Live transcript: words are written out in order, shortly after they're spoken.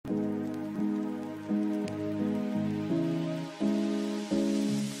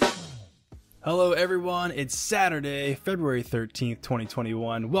Hello everyone, it's Saturday, February 13th,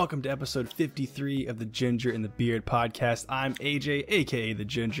 2021. Welcome to episode 53 of the Ginger and the Beard podcast. I'm AJ, aka The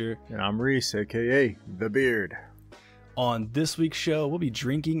Ginger. And I'm Reese, aka The Beard. On this week's show, we'll be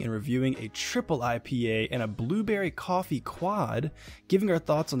drinking and reviewing a triple IPA and a blueberry coffee quad, giving our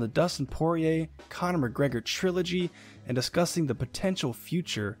thoughts on the Dustin Poirier, Conor McGregor trilogy, and discussing the potential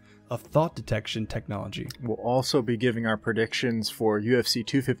future of thought detection technology. We'll also be giving our predictions for UFC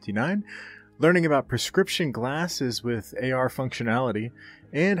 259, learning about prescription glasses with AR functionality,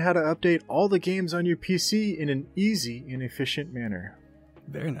 and how to update all the games on your PC in an easy and efficient manner.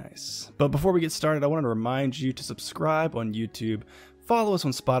 Very nice. But before we get started, I wanted to remind you to subscribe on YouTube, follow us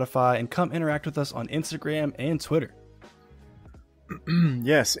on Spotify, and come interact with us on Instagram and Twitter.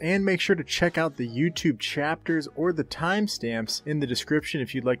 Yes, and make sure to check out the YouTube chapters or the timestamps in the description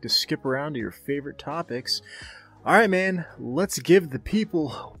if you'd like to skip around to your favorite topics. Alright, man, let's give the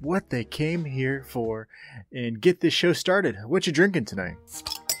people what they came here for and get this show started. What you drinking tonight?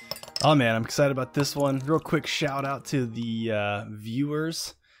 Oh man, I'm excited about this one. Real quick shout out to the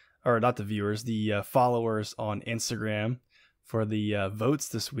viewers, or not the viewers, the followers on Instagram for the votes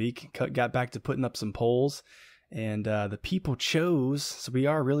this week. Got back to putting up some polls, and the people chose, so we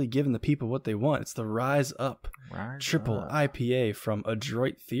are really giving the people what they want. It's the Rise Up Triple IPA from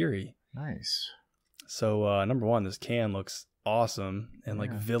Adroit Theory. Nice. So number one, this can looks awesome and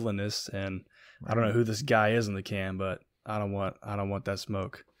like villainous, and I don't know who this guy is in the can, but I don't want that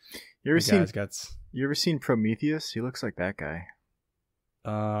smoke. You ever seen Prometheus? He looks like that guy.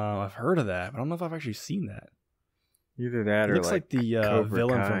 I've heard of that, but I don't know if I've actually seen that. Either that or looks like the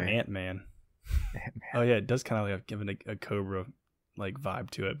villain Kai. from Ant-Man. Oh yeah, it does kind of like give it a Cobra like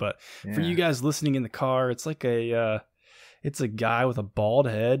vibe to it. But for you guys listening in the car, it's like it's a guy with a bald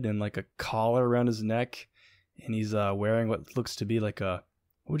head and like a collar around his neck, and he's wearing what looks to be like what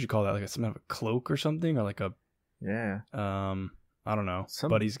would you call that? Like some kind of a cloak or something, or like a I don't know.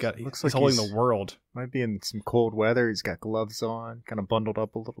 But he's holding the world. Might be in some cold weather. He's got gloves on, kind of bundled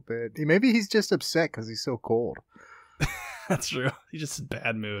up a little bit. Maybe he's just upset because he's so cold. That's true. He's just in a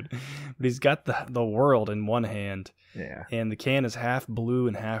bad mood. But he's got the world in one hand. Yeah. And the can is half blue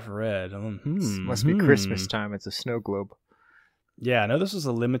and half red. Must be Christmas time. It's a snow globe. Yeah, I know this was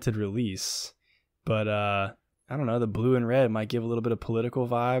a limited release, but I don't know. The blue and red might give a little bit of political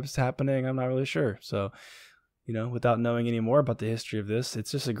vibes happening. I'm not really sure. So, without knowing any more about the history of this,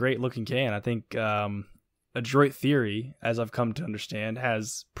 it's just a great looking can. I think Adroit Theory, as I've come to understand,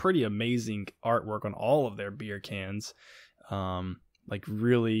 has pretty amazing artwork on all of their beer cans. Like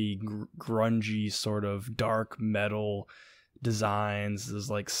really grungy sort of dark metal designs. There's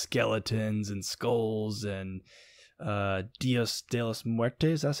like skeletons and skulls and Dios de los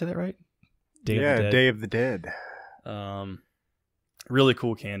Muertes. Did I say that right? Day of the Dead. Really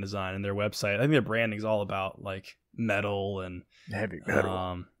cool can design, and their website, I think their branding is all about like metal and heavy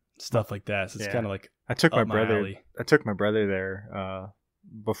metal stuff like that. So it's kind of like I took my brother there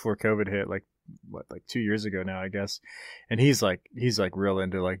before COVID hit, like 2 years ago now, I guess. And he's like real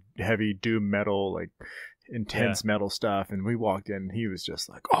into like heavy doom metal, like intense metal stuff. And we walked in and he was just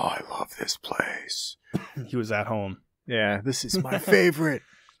like, "Oh, I love this place." He was at home. Yeah, this is my favorite.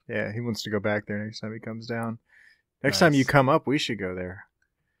 Yeah, he wants to go back there next time he comes down. Next time you come up, we should go there.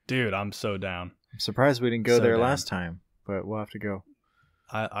 Dude, I'm so down. I'm surprised we didn't go there last time, but we'll have to go.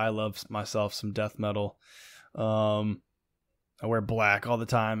 I love myself some death metal. I wear black all the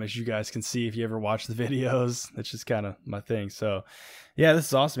time, as you guys can see if you ever watch the videos. That's just kind of my thing. So, yeah, this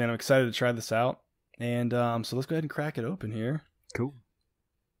is awesome, man. I'm excited to try this out. And so let's go ahead and crack it open here. Cool.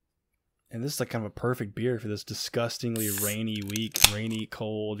 And this is like kind of a perfect beer for this disgustingly rainy week. Rainy,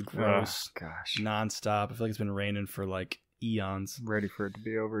 cold, gross, nonstop. I feel like it's been raining for like eons. Ready for it to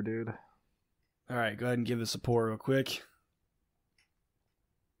be over, dude. All right, go ahead and give this a pour real quick.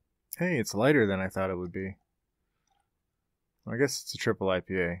 Hey, it's lighter than I thought it would be. Well, I guess it's a triple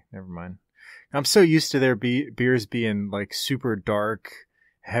IPA. Never mind. I'm so used to their beers being like super dark,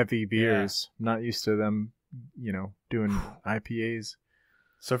 heavy beers. Yeah. Not used to them, doing IPAs.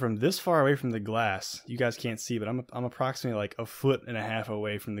 So from this far away from the glass, you guys can't see, but I'm approximately like 1.5 feet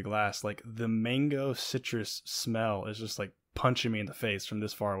away from the glass. Like the mango citrus smell is just like punching me in the face from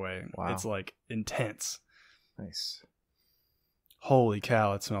this far away. Wow. It's like intense. Nice. Holy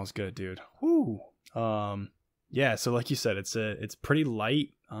cow, it smells good, dude. Woo. Yeah, so like you said, it's pretty light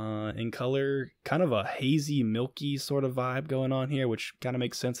in color, kind of a hazy, milky sort of vibe going on here, which kind of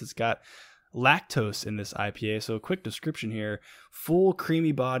makes sense. It's got lactose in this IPA. So a quick description here. Full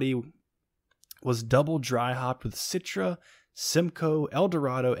creamy body, was double dry hopped with Citra, Simcoe,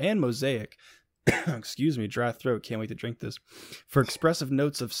 Eldorado, and Mosaic. excuse me, dry throat. Can't wait to drink this. For expressive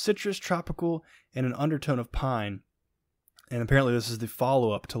notes of citrus, tropical, and an undertone of pine. And apparently this is the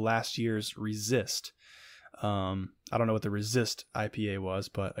follow-up to last year's Resist. I don't know what the Resist IPA was,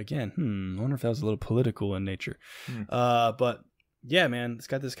 but again, I wonder if that was a little political in nature. But yeah, man, it's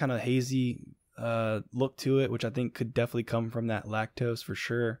got this kind of hazy look to it, which I think could definitely come from that lactose for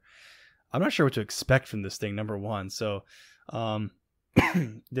sure. I'm not sure what to expect from this thing, number one. So,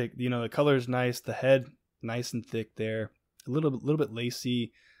 the color is nice, the head nice and thick there, a little bit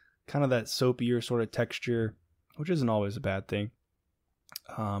lacy, kind of that soapier sort of texture, which isn't always a bad thing.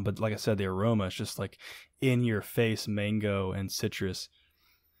 But like I said, the aroma is just like in your face mango and citrus,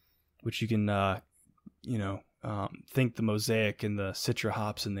 which you can, think the Mosaic and the Citra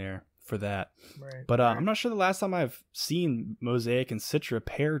hops in there for that. Right, but I'm not sure the last time I've seen Mosaic and Citra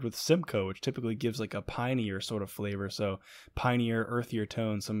paired with Simcoe, which typically gives like a pinier sort of flavor. So pinier, earthier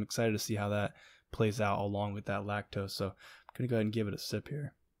tones. So I'm excited to see how that plays out along with that lactose. So I'm going to go ahead and give it a sip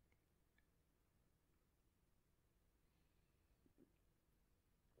here.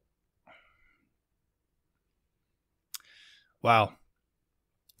 Wow.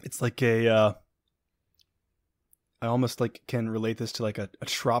 It's like I almost like can relate this to like a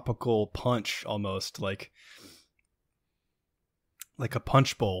tropical punch, almost like a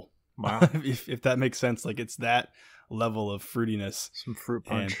punch bowl. Wow. if that makes sense. Like it's that level of fruitiness. Some fruit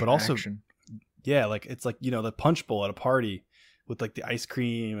punch but also, action. Yeah, like it's like, the punch bowl at a party with like the ice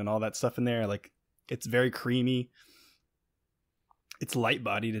cream and all that stuff in there. Like it's very creamy. It's light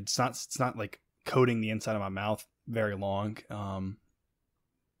bodied. It's not like coating the inside of my mouth very long.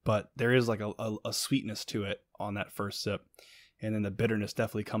 But there is like a sweetness to it on that first sip. And then the bitterness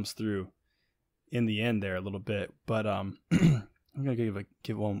definitely comes through in the end there a little bit. But I'm going to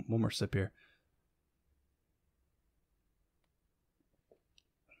give one more sip here.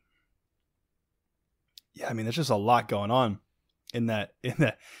 Yeah, I mean, there's just a lot going on in that.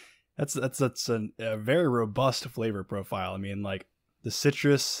 That's a very robust flavor profile. I mean, like the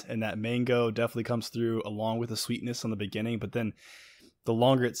citrus and that mango definitely comes through along with the sweetness on the beginning, but then the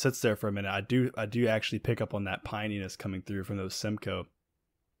longer it sits there for a minute, I do actually pick up on that pininess coming through from those Simcoe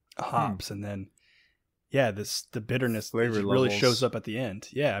hops, and then the bitterness really shows up at the end.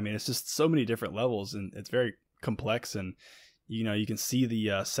 Yeah, I mean, it's just so many different levels, and it's very complex, and you can see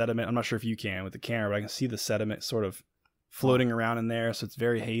the sediment. I'm not sure if you can with the camera, but I can see the sediment sort of floating around in there, so it's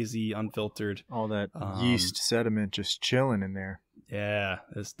very hazy, unfiltered. All that yeast sediment just chilling in there. Yeah,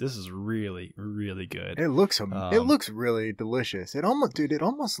 this is really, really good. It looks really delicious. It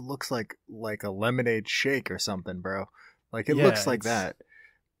almost looks like a lemonade shake or something, bro. Like it looks like that.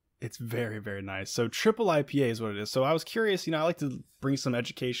 It's very, very nice. So triple IPA is what it is. So I was curious, I like to bring some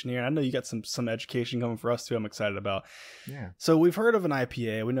education here. And I know you got some education coming for us too. I'm excited about. Yeah. So we've heard of an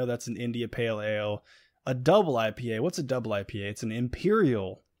IPA. We know that's an India Pale Ale. A double IPA. What's a double IPA? It's an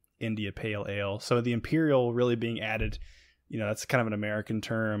Imperial India Pale Ale. So the Imperial really being added, that's kind of an American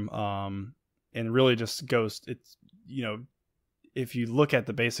term. And really just goes, it's, if you look at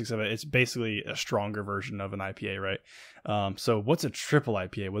the basics of it, it's basically a stronger version of an IPA, right? So what's a triple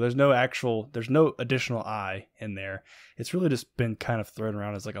IPA? Well, there's no additional I in there. It's really just been kind of thrown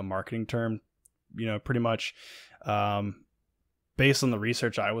around as like a marketing term, pretty much. Based on the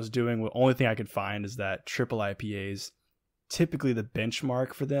research I was doing, the only thing I could find is that triple IPAs, typically the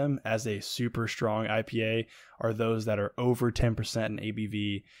benchmark for them as a super strong IPA are those that are over 10% in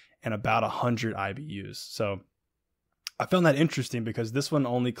ABV and about 100 IBUs. So I found that interesting because this one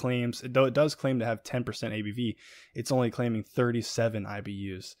only claims, though it does claim to have 10% ABV, it's only claiming 37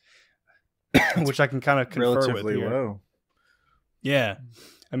 IBUs, which I can kind of confer relatively with here. Low. Yeah.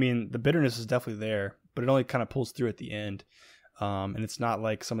 I mean, the bitterness is definitely there, but it only kind of pulls through at the end. And it's not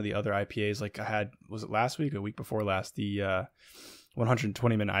like some of the other IPAs like I had, was it last week or a week before last, the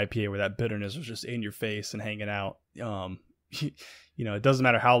 120-minute IPA where that bitterness was just in your face and hanging out. It doesn't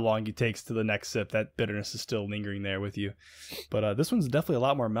matter how long it takes to the next sip, that bitterness is still lingering there with you. But this one's definitely a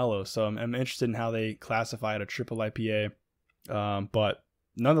lot more mellow, so I'm interested in how they classify it a triple IPA. But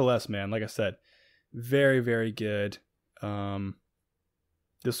nonetheless, man, like I said, very, very good.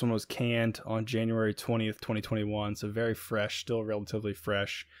 This one was canned on January 20th, 2021, so very fresh, still relatively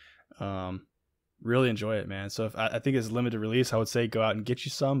fresh. Really enjoy it, man. So if I think it's limited release, I would say go out and get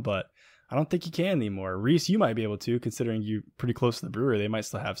you some, but I don't think you can anymore. Reese, you might be able to, considering you're pretty close to the brewery. They might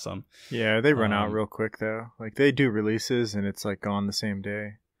still have some. Yeah, they run out real quick, though. Like, they do releases, and it's, like, gone the same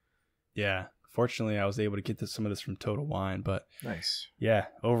day. Yeah. Fortunately, I was able to get some of this from Total Wine, but... Nice. Yeah,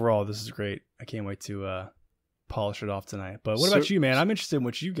 overall, this is great. I can't wait to polish it off tonight. But what about you, man? I'm interested in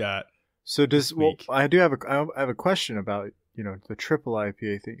what you got. So I have a question about the triple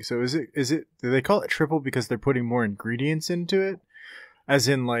IPA thing. So is it do they call it triple because they're putting more ingredients into it? As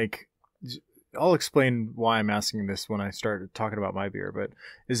in, like, I'll explain why I'm asking this when I start talking about my beer, but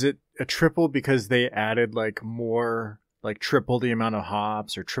is it a triple because they added like more, like triple the amount of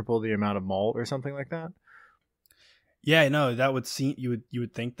hops or triple the amount of malt or something like that? Yeah, no, that would seem you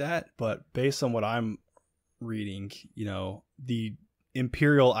would think that, but based on what I'm reading, the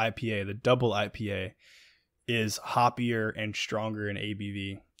Imperial IPA, the double IPA, is hoppier and stronger in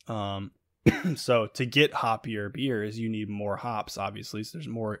ABV. So to get hoppier beers, you need more hops, obviously. So there's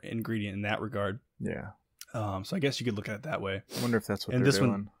more ingredient in that regard. Yeah. So I guess you could look at it that way. I wonder if that's what And they're this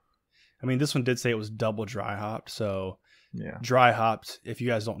doing. this one did say it was double dry hopped. So Yeah. dry hopped, if you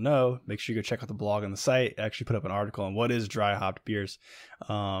guys don't know, make sure you go check out the blog on the site. I actually put up an article on what is dry hopped beers.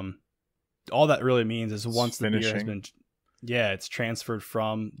 All that really means is once the beer has been, it's transferred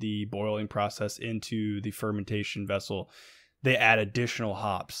from the boiling process into the fermentation vessel, they add additional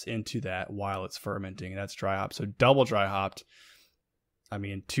hops into that while it's fermenting. And that's dry hopped. So double dry hopped,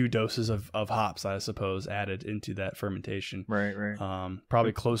 2 doses of hops, I suppose, added into that fermentation. Right.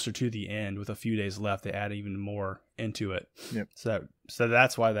 Probably closer to the end with a few days left, they add even more into it. Yep. So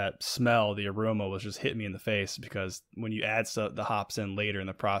that's why that smell, the aroma was just hitting me in the face, because when you add the hops in later in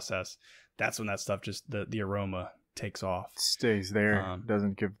the process, that's when that stuff just, the aroma takes off. Stays there.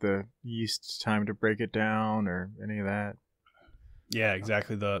 Doesn't give the yeast time to break it down or any of that. Yeah,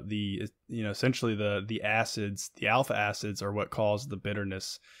 exactly. The essentially the acids, the alpha acids, are what cause the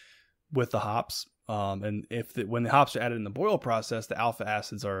bitterness with the hops. And when the hops are added in the boil process, the alpha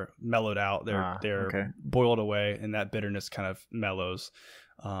acids are mellowed out. They're boiled away, and that bitterness kind of mellows.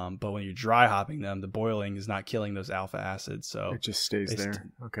 But when you're dry hopping them, the boiling is not killing those alpha acids, so it just stays there.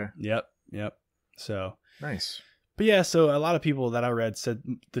 Okay. Yep. So nice. But yeah, so a lot of people that I read said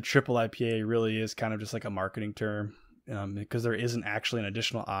the triple IPA really is kind of just like a marketing term. Because there isn't actually an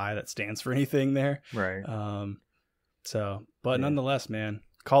additional I that stands for anything there. Right. Nonetheless, man,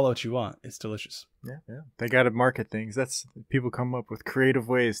 call it what you want. It's delicious. Yeah. They got to market things. That's people come up with creative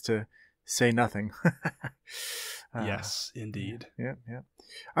ways to say nothing. Yes, indeed. Yeah.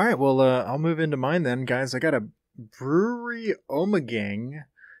 All right. Well, I'll move into mine then, guys. I got a Brewery Omegang,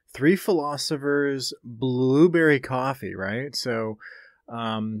 Three Philosophers Blueberry Coffee, right? So,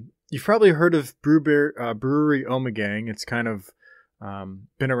 you've probably heard of Brewery Omegang. It's kind of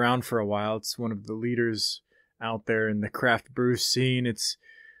been around for a while. It's one of the leaders out there in the craft brew scene.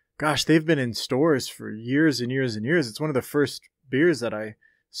 They've been in stores for years and years and years. It's one of the first beers that I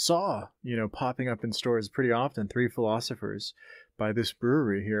saw, popping up in stores pretty often, Three Philosophers by this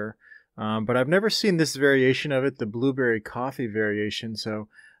brewery here. But I've never seen this variation of it, the blueberry coffee variation. So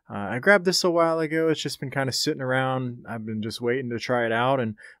I grabbed this a while ago. It's just been kind of sitting around. I've been just waiting to try it out.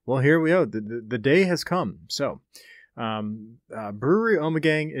 And, well, here we go. The day has come. So Brewery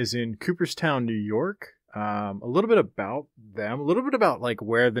Omegang is in Cooperstown, New York. A little bit about them. A little bit about like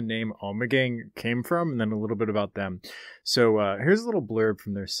where the name Omegang came from, and then a little bit about them. So here's a little blurb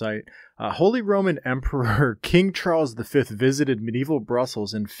from their site. Holy Roman Emperor King Charles V visited medieval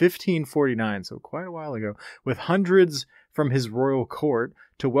Brussels in 1549, so quite a while ago, with hundreds from his royal court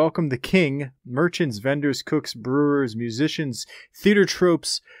to welcome the king. Merchants, vendors, cooks, brewers, musicians, theater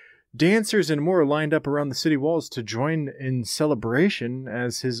tropes, dancers, and more lined up around the city walls to join in celebration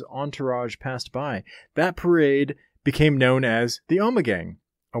as his entourage passed by. That parade became known as the Omegang,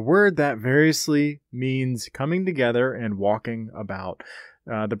 a word that variously means coming together and walking about.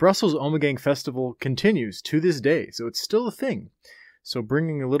 The Brussels Omegang Festival continues to this day, so it's still a thing. So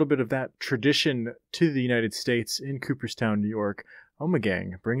bringing a little bit of that tradition to the United States in Cooperstown, New York.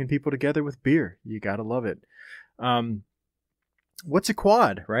 Omegang, bringing people together with beer. You gotta love it. What's a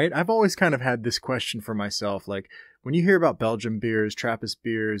quad, right? I've always kind of had this question for myself. Like, when you hear about Belgian beers, Trappist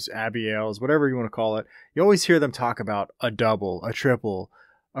beers, Abbey ales, whatever you want to call it, you always hear them talk about a double, a triple,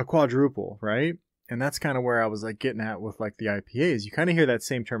 a quadruple, right? And that's kind of where I was like getting at with like the IPAs. You kind of hear that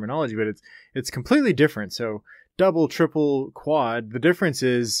same terminology, but it's completely different. So double, triple, quad, the difference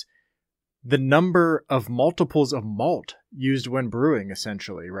is the number of multiples of malt used when brewing,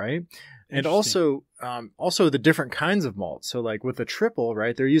 essentially, right? And also the different kinds of malt. So like with a triple,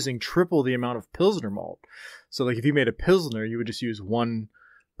 right, they're using triple the amount of Pilsner malt. So like if you made a Pilsner, you would just use 1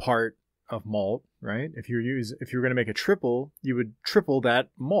 part of malt, right? If you're going to make a triple, you would triple that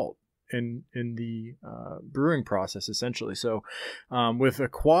malt in the brewing process, essentially. So with a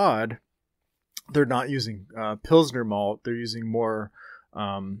quad, they're not using Pilsner malt. They're using more,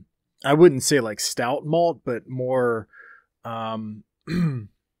 I wouldn't say like stout malt, but more,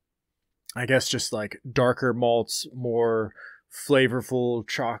 I guess just like darker malts, more flavorful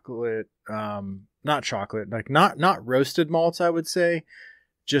chocolate, not chocolate, like not roasted malts, I would say,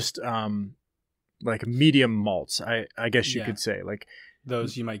 just like medium malts. I guess you could say, like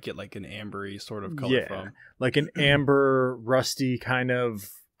those you might get like an ambery sort of color from, like an amber rusty kind of,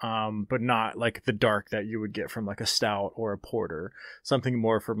 but not like the dark that you would get from like a stout or a porter. Something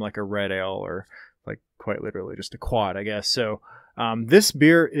more from like a red ale or like quite literally just a quad, I guess. So this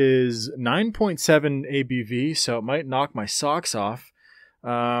beer is 9.7 ABV, so it might knock my socks off.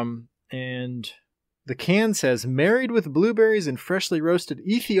 And the can says, married with blueberries and freshly roasted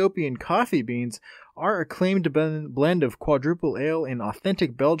Ethiopian coffee beans, our acclaimed blend of quadruple ale in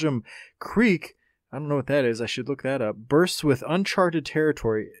authentic Belgium Creek, I don't know what that is, I should look that up, bursts with uncharted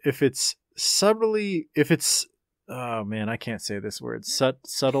territory. Oh man, I can't say this word.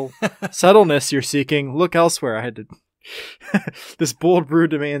 Subtleness you're seeking, look elsewhere. I had to... This bold brew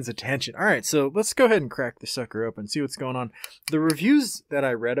demands attention. All right, so let's go ahead and crack the sucker open, see what's going on. The reviews that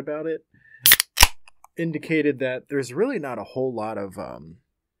I read about it indicated that there's really not a whole lot of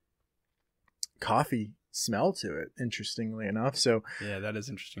coffee smell to it, interestingly enough. So yeah, that is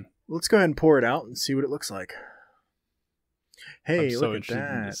interesting. Let's go ahead and pour it out and see what it looks like. Hey, look at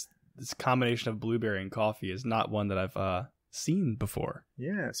that. This combination of blueberry and coffee is not one that I've seen before.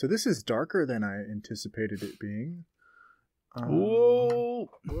 Yeah, so this is darker than I anticipated it being. Whoa,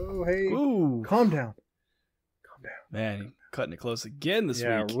 hey, ooh. Calm down. Man, cutting it close again this week.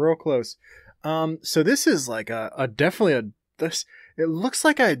 Yeah, real close. So this is like this. It looks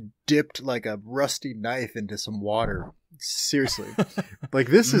like I dipped like a rusty knife into some water. Seriously, like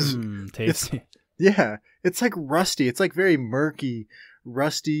this is tasty. It's like rusty. It's like very murky,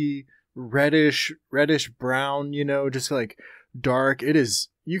 rusty, reddish brown. You know, just like dark. It is.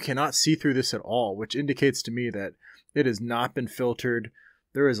 You cannot see through this at all, which indicates to me that it has not been filtered.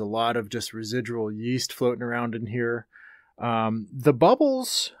 There is a lot of just residual yeast floating around in here. The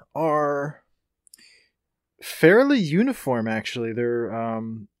bubbles are fairly uniform, actually. They're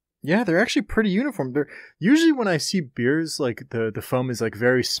actually pretty uniform. They're usually, when I see beers, like the foam is like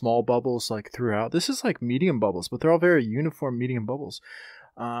very small bubbles like throughout. This is like medium bubbles, but they're all very uniform medium bubbles.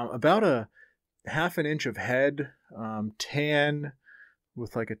 About a half an inch of head, tan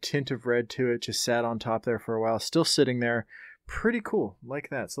with like a tint of red to it, just sat on top there for a while, still sitting there. Pretty cool, like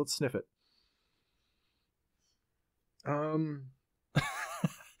that. So let's sniff it. A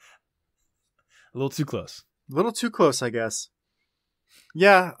little too close. A little too close, I guess.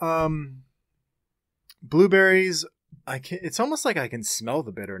 Yeah, blueberries. It's almost like I can smell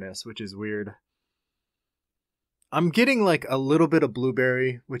the bitterness, which is weird. I'm getting like a little bit of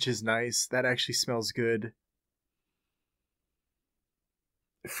blueberry, which is nice. That actually smells good.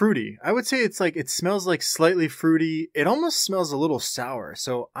 Fruity. I would say it smells like slightly fruity. It almost smells a little sour.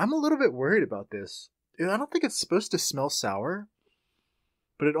 So I'm a little bit worried about this. I don't think it's supposed to smell sour,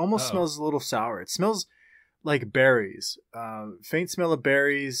 but it almost smells a little sour. It smells like berries. Faint smell of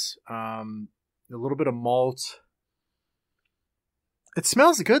berries. A little bit of malt. It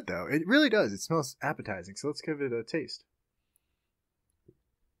smells good though. It really does. It smells appetizing. So let's give it a taste.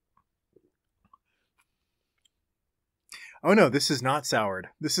 Oh no, this is not soured.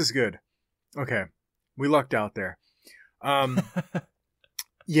 This is good. Okay. We lucked out there.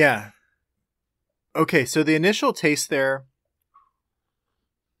 Yeah. Okay, so the initial taste there,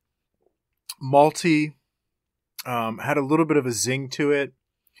 malty, had a little bit of a zing to it.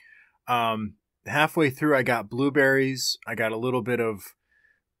 Halfway through I got blueberries. I got a little bit of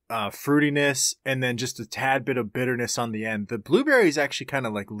fruitiness, and then just a tad bit of bitterness on the end. The blueberry is actually kind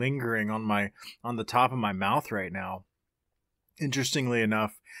of like lingering on the top of my mouth right now. Interestingly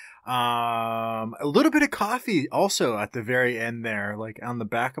enough, a little bit of coffee also at the very end there, like on the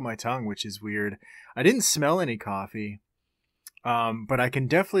back of my tongue, which is weird. I didn't smell any coffee, but I can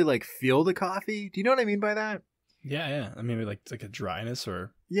definitely like feel the coffee. Do you know what I mean by that? Yeah. I mean, like a dryness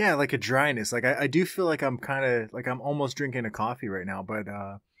or like a dryness. Like I do feel like I'm kind of like I'm almost drinking a coffee right now, but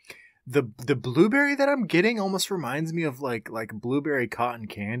the blueberry that I'm getting almost reminds me of like blueberry cotton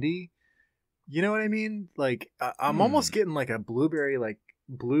candy. You know what I mean? Like I'm almost getting like a blueberry, like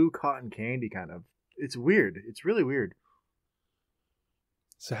blue cotton candy kind of. It's weird. It's really weird.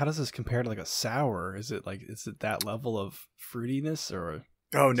 So how does this compare to like a sour? Is it that level of fruitiness or?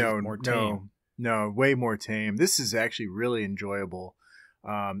 Oh no, more tame? No, way more tame. This is actually really enjoyable.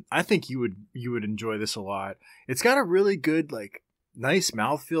 I think you would enjoy this a lot. It's got a really good, like, nice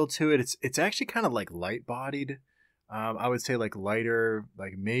mouthfeel to it. It's actually kind of like light bodied. I would say like lighter,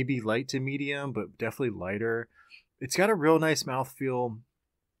 like maybe light to medium, but definitely lighter. It's got a real nice mouthfeel.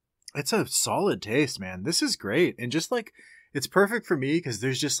 It's a solid taste, man. This is great. And just like, it's perfect for me because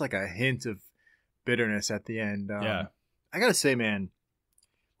there's just like a hint of bitterness at the end. Yeah. I gotta say, man,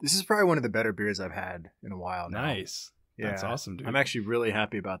 This is probably one of the better beers I've had in a while now. Nice. Yeah. That's awesome, dude. I'm actually really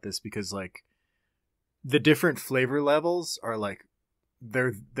happy about this because like the different flavor levels are like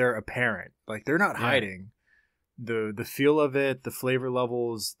they're apparent. Like they're not hiding. The feel of it, the flavor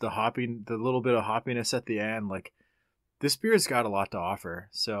levels, the little bit of hoppiness at the end, like this beer's got a lot to offer.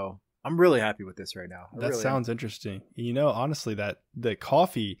 So I'm really happy with this right now. That sounds interesting. You know, honestly, that the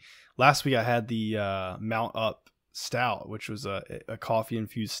coffee, last week I had the Mount Up Stout, which was a coffee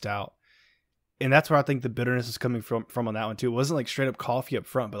infused stout. And that's where I think the bitterness is coming from on that one too. It wasn't like straight up coffee up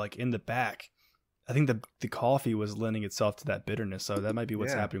front, but like in the back, I think the coffee was lending itself to that bitterness. So that might be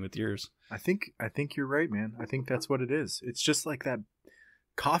what's happening with yours. I think you're right, man. I think that's what it is. It's just like that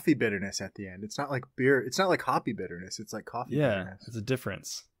coffee bitterness at the end. It's not like beer. It's not like hoppy bitterness. It's like coffee bitterness. Yeah, it's a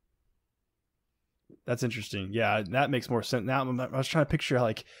difference. That's interesting. Yeah, that makes more sense. Now I was trying to picture how,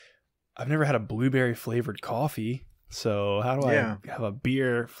 like, I've never had a blueberry flavored coffee. So how do I have a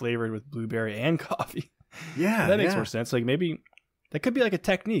beer flavored with blueberry and coffee? Yeah, that makes more sense. Like maybe that could be like a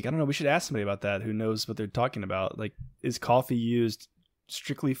technique. I don't know. We should ask somebody about that who knows what they're talking about. Like, is coffee used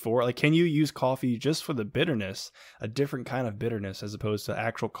strictly for, like, can you use coffee just for the bitterness, a different kind of bitterness as opposed to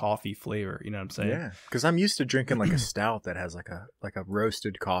actual coffee flavor? You know what I'm saying? Yeah, because I'm used to drinking like a stout that has like a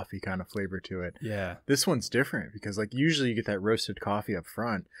roasted coffee kind of flavor to it. Yeah, this one's different because like usually you get that roasted coffee up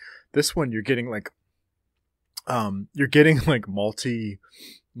front. This one you're getting like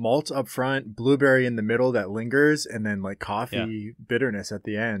malt up front, blueberry in the middle that lingers, and then like coffee bitterness at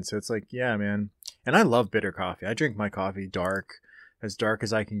the end. So it's like, yeah, man. And I love bitter coffee. I drink my coffee dark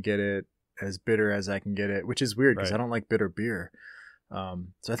as I can get it, as bitter as I can get it, which is weird because I don't like bitter beer.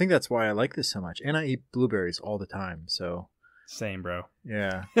 So I think that's why I like this so much. And I eat blueberries all the time. So same, bro.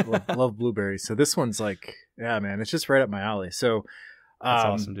 Yeah, love blueberries. So this one's like, yeah, man, it's just right up my alley. So that's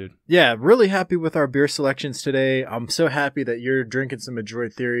awesome, dude. Yeah, really happy with our beer selections today. I'm so happy that you're drinking some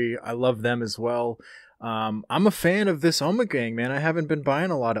Adroit Theory. I love them as well. I'm a fan of this Omegang, man. I haven't been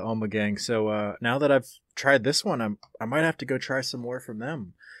buying a lot of Omegang, so now that I've tried this one, I might have to go try some more from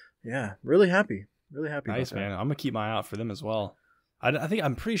them. Yeah, really happy. Really happy. Nice, man. I'm gonna keep my eye out for them as well.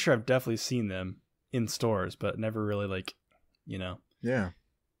 I'm pretty sure I've definitely seen them in stores, but never really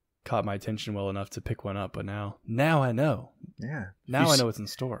caught my attention well enough to pick one up. But now I know. Yeah. Now I know it's in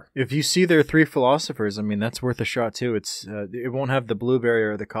store. If you see their Three Philosophers, I mean, that's worth a shot too. It's it won't have the blueberry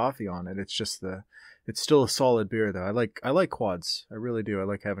or the coffee on it. It's just it's still a solid beer though. I like quads. I really do. I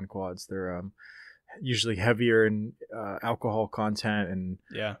like having quads. They're usually heavier in alcohol content and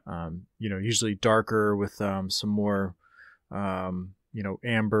usually darker with some more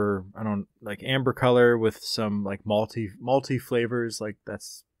amber. I don't like amber color with some like malty flavors. Like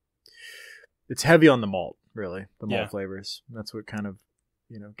it's heavy on the malt, really. The malt flavors. That's what kind of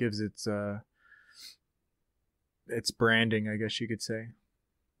gives its branding, I guess you could say.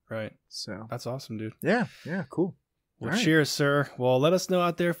 Right. So that's awesome, dude. Yeah, cool. Well, cheers, sir. Well, let us know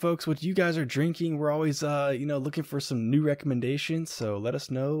out there, folks, what you guys are drinking. We're always, looking for some new recommendations. So let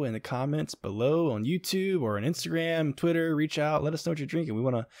us know in the comments below on YouTube or on Instagram, Twitter. Reach out. Let us know what you're drinking. We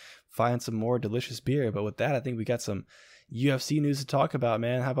want to find some more delicious beer. But with that, I think we got some UFC news to talk about,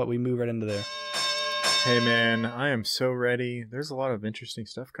 man. How about we move right into there? Hey, man, I am so ready. There's a lot of interesting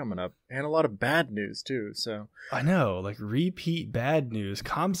stuff coming up and a lot of bad news, too. So I know, like repeat bad news.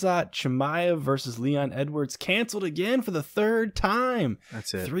 Khamzat Chimaev versus Leon Edwards canceled again for the third time.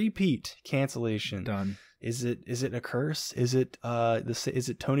 That's it. Three-peat cancellation. Done. Is it a curse? Is it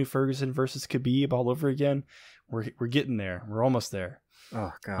Tony Ferguson versus Khabib all over again? We're getting there. We're almost there.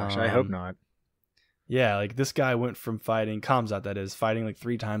 Oh gosh, I hope not. Yeah, like this guy went from fighting Khamzat, that is, fighting like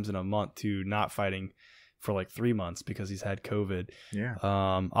 3 times in a month to not fighting for like 3 months because he's had COVID. Yeah.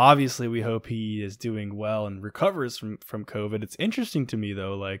 Obviously we hope he is doing well and recovers from COVID. It's interesting to me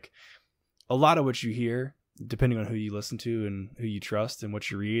though, like a lot of what you hear, depending on who you listen to and who you trust and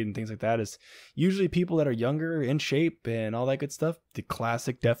what you read and things like that, is usually people that are younger, in shape and all that good stuff. The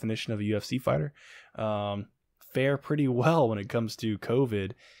classic definition of a UFC fighter, fare pretty well when it comes to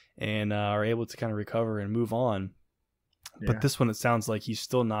COVID and are able to kind of recover and move on. But this one, it sounds like he's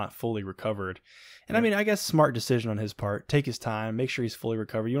still not fully recovered. And I mean, I guess smart decision on his part. Take his time, make sure he's fully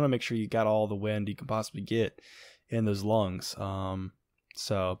recovered. You want to make sure you got all the wind you can possibly get in those lungs.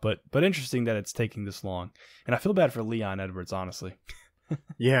 But interesting that it's taking this long. And I feel bad for Leon Edwards, honestly.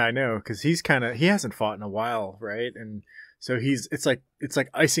 Yeah, I know, because he hasn't fought in a while, right? And so it's like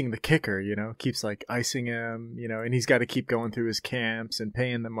icing the kicker, keeps like icing him, and he's got to keep going through his camps and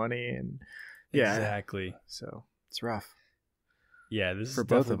paying the money, and exactly. So it's rough. Yeah, this has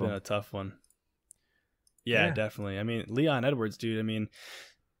definitely been a tough one. Yeah, definitely. I mean, Leon Edwards, dude, I mean,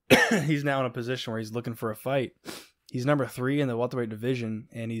 he's now in a position where he's looking for a fight. He's number 3 in the welterweight division,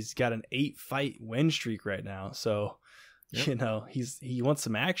 and he's got an 8-fight win streak right now. So, you know, he wants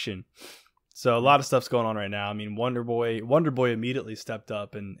some action. So a lot of stuff's going on right now. I mean, Wonder Boy immediately stepped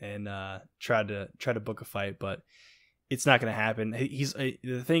up and tried to book a fight, but it's not going to happen.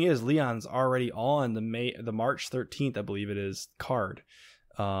 The thing is, Leon's already on the March 13th, I believe it is, card.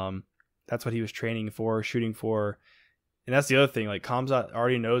 That's what he was training for, shooting for. And that's the other thing. Like, Khamzat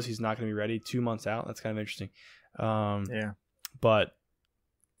already knows he's not going to be ready 2 months out. That's kind of interesting. But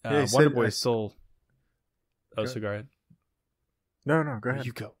Wonder Boy is still. Oh, so go ahead. No, go ahead.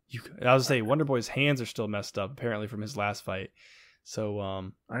 You go. I was saying Wonder Boy's hands are still messed up, apparently, from his last fight. So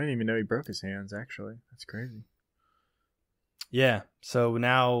I didn't even know he broke his hands. Actually, that's crazy. Yeah. So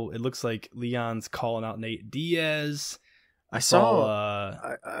now it looks like Leon's calling out Nate Diaz. I saw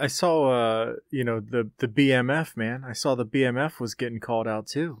you know, the BMF, man. I saw the BMF was getting called out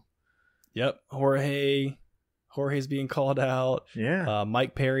too. Yep. Jorge's being called out. Yeah.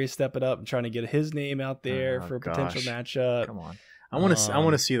 Mike Perry stepping up and trying to get his name out there for a potential matchup. Come on. I want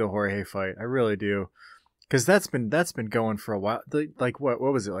to see the Jorge fight. I really do. Cuz that's been going for a while. Like what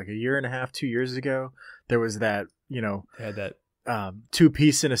was it? Like a year and a half, 2 years ago, there was that, you know, they had that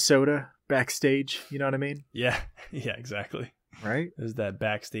 2-piece in a soda backstage, you know what I mean? Yeah. Yeah, exactly. Right? There's that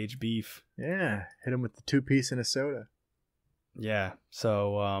backstage beef. Yeah, hit him with the 2-piece in a soda. Yeah.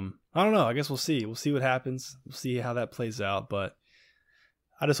 So, I don't know. I guess we'll see. We'll see what happens. We'll see how that plays out, but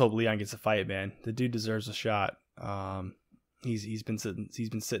I just hope Leon gets a fight, man. The dude deserves a shot. He's been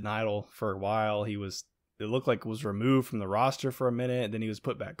sitting idle for a while. It looked like was removed from the roster for a minute, then he was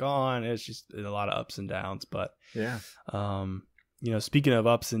put back on. It's just a lot of ups and downs, but yeah. You know, speaking of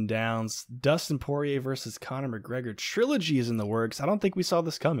ups and downs, Dustin Poirier versus Conor McGregor trilogy is in the works. I don't think we saw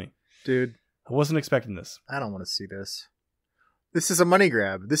this coming. Dude, I wasn't expecting this. I don't want to see this. This is a money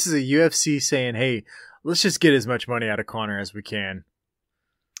grab. This is a UFC saying, hey, let's just get as much money out of Conor as we can.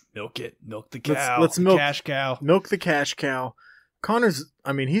 Milk it. Milk the cow. Let's milk cash cow. Milk the cash cow. Conor's,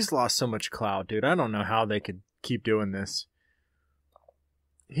 I mean, he's lost so much clout, dude. I don't know how they could keep doing this.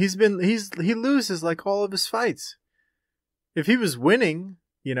 He loses like all of his fights. If he was winning,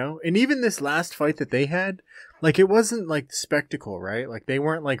 you know, and even this last fight that they had, like, it wasn't like spectacle, right? Like, they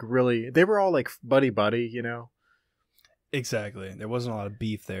weren't like really, they were all like buddy, you know? Exactly. There wasn't a lot of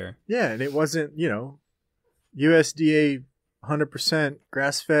beef there. Yeah, and it wasn't, you know, USDA 100%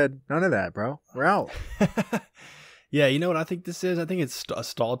 grass-fed, none of that, bro. We're out. Yeah, you know what I think this is? I think it's a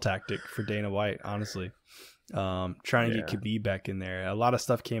stall tactic for Dana White, honestly. Trying to get Khabib back in there. A lot of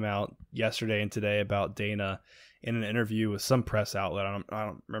stuff came out yesterday and today about Dana in an interview with some press outlet. I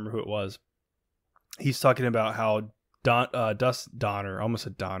don't remember who it was. He's talking about how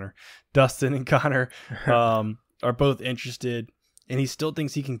Dustin and Conor are both interested, and he still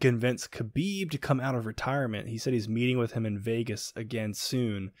thinks he can convince Khabib to come out of retirement. He said he's meeting with him in Vegas again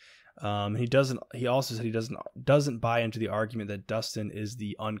soon. He also said he doesn't buy into the argument that Dustin is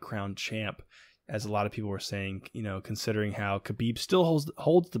the uncrowned champ, as a lot of people were saying, you know, considering how Khabib still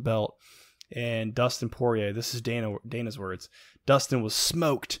holds the belt, and Dustin Poirier, this is Dana's words, Dustin was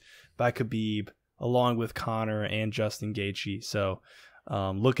smoked by Khabib along with Conor and Justin Gaethje. So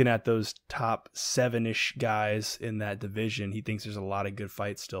looking at those top 7-ish guys in that division, he thinks there's a lot of good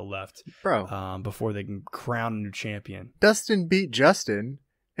fights still left, bro, before they can crown a new champion. Dustin beat Justin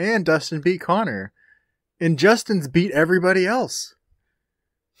and Dustin beat Conor, and Justin's beat everybody else.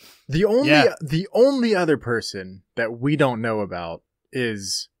 The only other person that we don't know about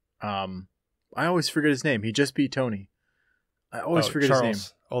is I always forget his name. He just beat Tony. I always forget his name.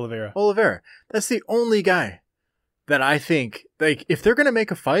 Oliveira. That's the only guy that I think, like, if they're gonna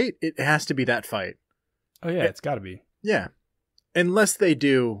make a fight, it has to be that fight. Oh yeah, it's got to be. Yeah, unless they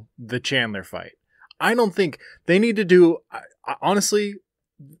do the Chandler fight. I don't think they need to do. Honestly,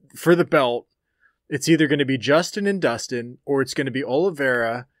 for the belt, it's either going to be Justin and Dustin, or it's going to be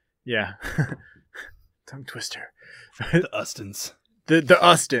Oliveira. Yeah. Tongue twister. The Ustins. The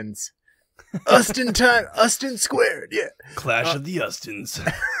Ustins. Ustin time. Ustin squared. Yeah. Clash of the Ustins.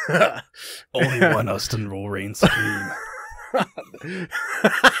 Only one Ustin will reign supreme.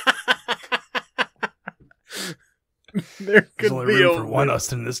 There's only room for one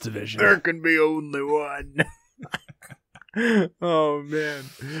Ustin in this division. There can be only one. Oh man.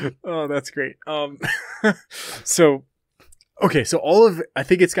 Oh, that's great. So I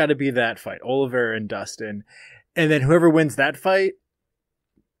think it's got to be that fight, Oliver and Dustin, and then whoever wins that fight,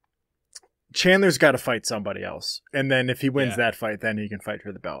 Chandler's got to fight somebody else, and then if he wins that fight, then he can fight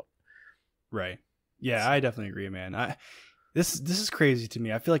for the belt. Right. Yeah, I definitely agree, man. This is crazy to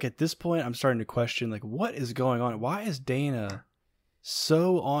me. I feel like at this point, I'm starting to question, like, what is going on? Why is Dana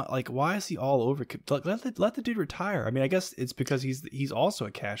so on, like, why is he all over? Like, let the dude retire. I mean, I guess it's because he's also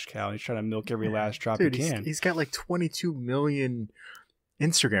a cash cow. And he's trying to milk every last drop Dude, he can. He's got like 22 million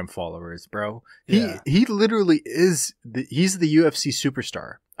Instagram followers, bro. Yeah. He literally is he's the UFC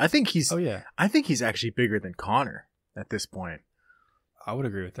superstar. I think he's Oh yeah, I think he's actually bigger than Conor at this point. I would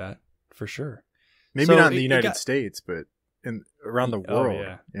agree with that for sure. Maybe So not in the United States, but around the world. Oh,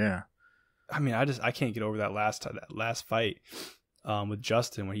 yeah. Yeah. I mean, I can't get over that last fight with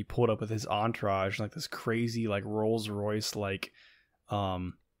Justin when he pulled up with his entourage, like this crazy like Rolls Royce, like what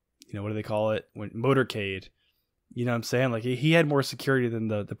do they call it, when motorcade. You know what I'm saying? Like he had more security than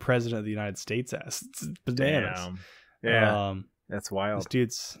the president of the United States has. It's bananas. Damn. Yeah. That's wild. This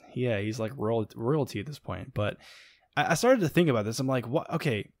dude's he's like royalty at this point. But I started to think about this. I'm like, what?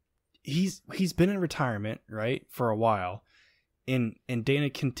 Okay, he's been in retirement, right, for a while. And Dana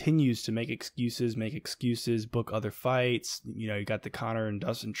continues to make excuses, book other fights. You got the Conor and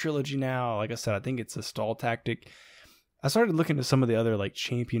Dustin trilogy now. Like I said, I think it's a stall tactic. I started looking at some of the other like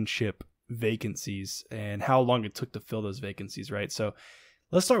championship vacancies and how long it took to fill those vacancies, right? So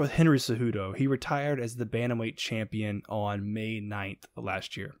let's start with Henry Cejudo. He retired as the bantamweight champion on May 9th of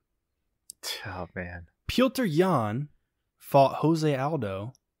last year. Oh, man. Petr Yan fought Jose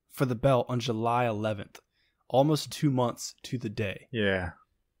Aldo for the belt on July 11th. Almost 2 months to the day. Yeah.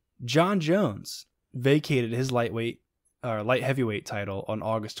 John Jones vacated his light heavyweight title on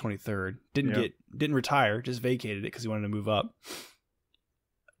August 23rd. Didn't retire, just vacated it because he wanted to move up.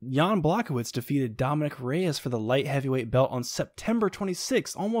 Jan Blachowicz defeated Dominic Reyes for the light heavyweight belt on September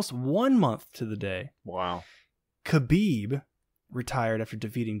 26th, almost 1 month to the day. Wow. Khabib retired after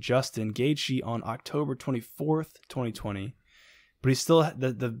defeating Justin Gaethje on October 24th, 2020. But he still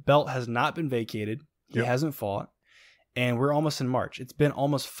the belt has not been vacated. He hasn't fought, and we're almost in March. It's been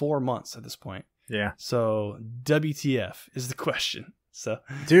almost 4 months at this point. Yeah. So WTF is the question. So,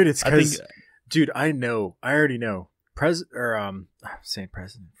 dude, it's because, dude, I already know. I'm saying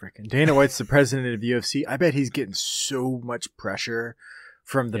president, freaking Dana White's the president of UFC. I bet he's getting so much pressure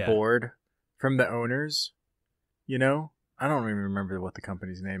from the board, from the owners. I don't even remember what the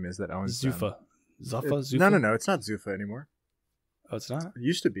company's name is that owns Zuffa. them. Zuffa? No, it's not Zuffa anymore. Oh, it's not? It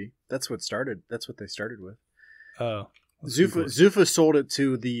used to be. That's what they started with. Oh. Zuffa sold it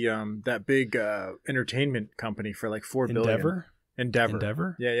to the that big entertainment company for like $4 billion.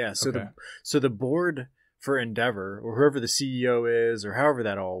 Endeavor. Yeah. So the board for Endeavor, or whoever the CEO is, or however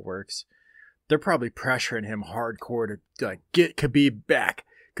that all works, they're probably pressuring him hardcore to like get Khabib back,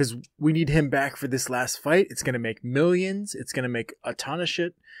 because we need him back for this last fight. It's gonna make millions. It's gonna make a ton of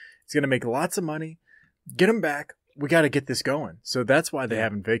shit. It's gonna make lots of money. Get him back. We got to get this going. So that's why they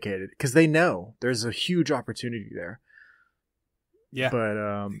haven't vacated, because they know there's a huge opportunity there. Yeah,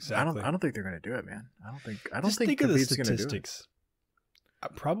 but exactly. I don't think they're going to do it, man. I don't Just think think of the Khabib's going to do it. statistics.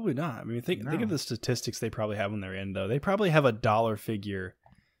 Probably not. I mean, think of the statistics they probably have on their end, though. They probably have a dollar figure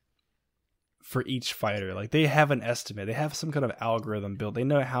for each fighter. Like, they have an estimate. They have some kind of algorithm built. They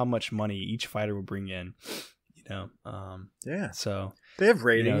know how much money each fighter will bring in. So they have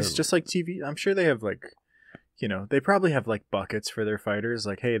ratings, just like TV. I'm sure they have like. They probably have like buckets for their fighters.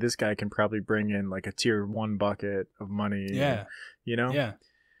 Like, hey, this guy can probably bring in like a tier 1 bucket of money. Yeah. Yeah.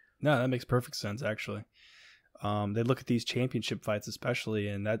 No, that makes perfect sense, actually. They look at these championship fights, especially,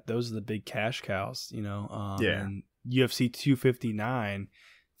 and those are the big cash cows, And UFC 259,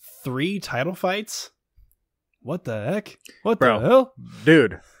 3 title fights. What the heck? What the hell?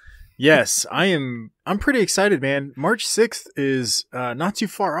 Dude. Yes, I'm pretty excited, man. March 6th is not too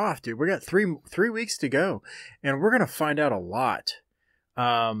far off, dude. We got three weeks to go, and we're going to find out a lot.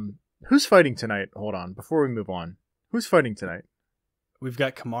 Who's fighting tonight? Hold on. Before we move on, who's fighting tonight? We've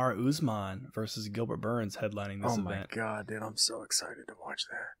got Kamaru Usman versus Gilbert Burns headlining this event. Oh, my God, dude. I'm so excited to watch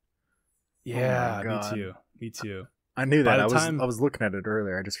that. Yeah, me too. I knew that. I was looking at it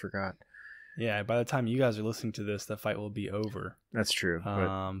earlier. I just forgot. Yeah, by the time you guys are listening to this, the fight will be over. That's true.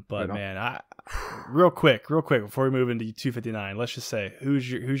 But man, real quick, before we move into 259, let's just say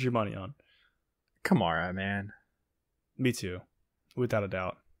who's your money on? Kamara, man. Me too, without a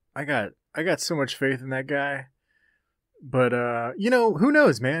doubt. I got so much faith in that guy, but who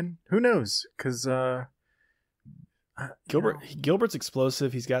knows, man? Who knows? Because Gilbert's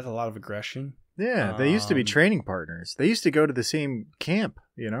explosive. He's got a lot of aggression. Yeah, they used to be training partners. They used to go to the same camp.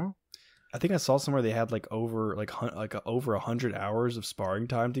 I think I saw somewhere they had over 100 hours of sparring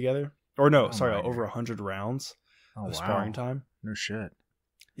time together. Or no, over 100 rounds of sparring time. No shit.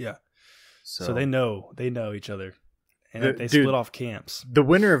 Yeah. So they know each other, and they dude, split off camps. The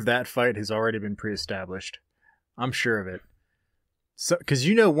winner of that fight has already been pre-established. I'm sure of it. So, because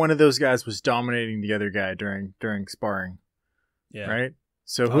one of those guys was dominating the other guy during sparring. Yeah. right?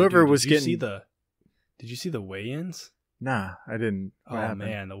 So Oh, whoever dude, was did you getting see the weigh-ins? nah, I didn't. What Oh happened?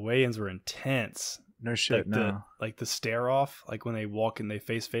 man, the weigh-ins were intense. No shit, no. The stare off, like when they walk and they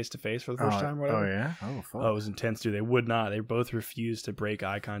face to face for the first time or Oh whatever. yeah? Oh fuck. Oh, it was intense, dude. They would not. They both refused to break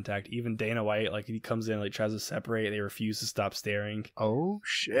eye contact. Even Dana White, like he comes in, like tries to separate. They refuse to stop staring. Oh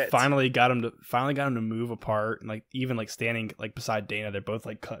shit. Finally got him to move apart. And like even like standing like beside Dana, they're both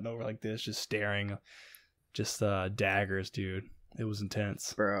like cutting over like this, just staring, just daggers, dude. It was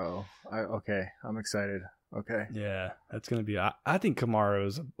intense, bro. Okay, I'm excited. Okay. Yeah, that's gonna be. I think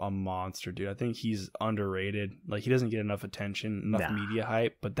Kamaru's a monster, dude. I think he's underrated. Like he doesn't get enough attention, enough media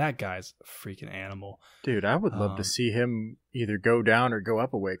hype, but that guy's a freaking animal, dude. I would love to see him either go down or go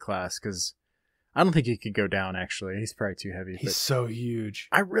up a weight class, because I don't think he could go down. Actually, he's probably too heavy. He's so huge.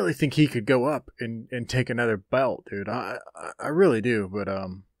 I really think he could go up and take another belt, dude. I really do, but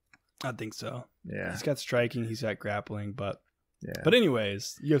I think so. Yeah, he's got striking, he's got grappling, but. Yeah. But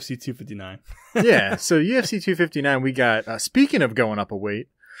anyways, UFC 259. Yeah, so UFC 259, we got, speaking of going up a weight,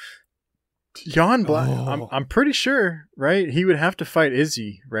 Jan Black, I'm pretty sure, right, he would have to fight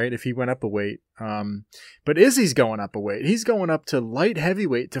Izzy, right, if he went up a weight. But Izzy's going up a weight. He's going up to light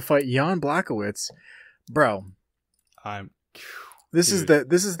heavyweight to fight Jan Blachowicz. Bro. This is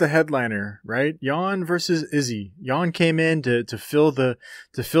the headliner, right? Jan versus Izzy. Jan came in to fill the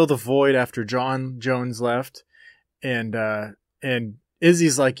void after John Jones left. And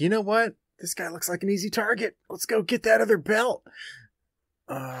Izzy's like, you know what? This guy looks like an easy target. Let's go get that other belt.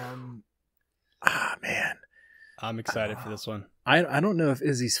 Man. I'm excited for this one. I don't know if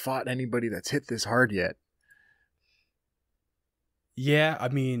Izzy's fought anybody that's hit this hard yet. Yeah, I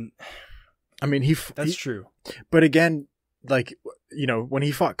mean, that's true. But again, like, you know, when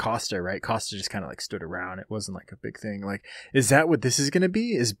he fought Costa, right? Costa just kind of like stood around. It wasn't like a big thing. Like, is that what this is going to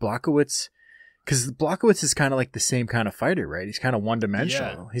be? Is Blachowicz? Because Blachowicz is kind of like the same kind of fighter, right? He's kind of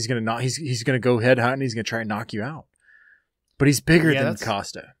one-dimensional. Yeah. He's gonna go headhunt and he's gonna try and knock you out. But he's bigger than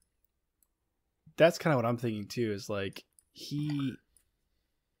Costa. That's kind of what I'm thinking too. Is like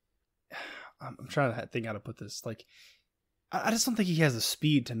I'm trying to think how to put this. Like, I just don't think he has the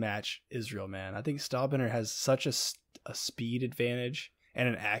speed to match Israel, man. I think Stylebender has such a speed advantage and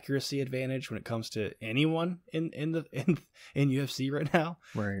an accuracy advantage when it comes to anyone in UFC right now.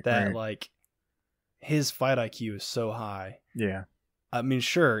 Right. That like. His fight IQ is so high. Yeah. I mean,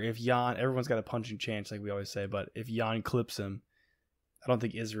 sure, if Jan, everyone's got a punching chance, like we always say, but if Jan clips him, I don't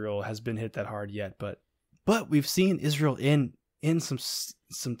think Israel has been hit that hard yet. But we've seen Israel in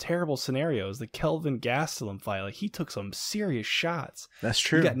some terrible scenarios. The Kelvin Gastelum fight, like he took some serious shots. That's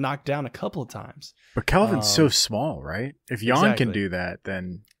true. He got knocked down a couple of times. But Kelvin's so small, right? If Jan can do that,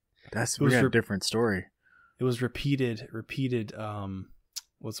 then we got a different story. It was repeated.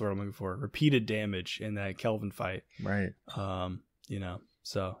 What's the word I'm looking for? Repeated damage in that Kelvin fight. Right. You know,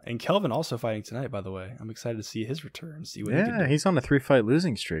 so, and Kelvin also fighting tonight, by the way. I'm excited to see his return, see what he can do. He's on a 3-fight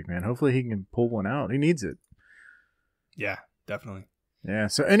losing streak, man. Hopefully he can pull one out. He needs it. Yeah, definitely. Yeah,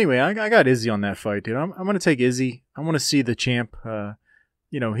 so anyway, I got Izzy on that fight, dude. I'm going to take Izzy. I want to see the champ.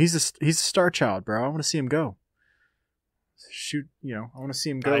 You know, he's a star child, bro. I want to see him go. Shoot, you know, I want to see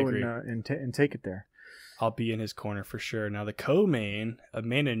him go and take it there. I'll be in his corner for sure. Now the co-main,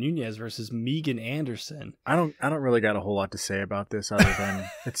 Amanda Nunes versus Megan Anderson. I don't really got a whole lot to say about this other than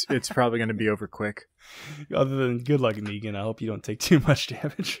it's probably going to be over quick. Other than good luck, Megan. I hope you don't take too much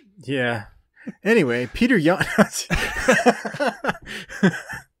damage. Yeah. Anyway, Peter Young.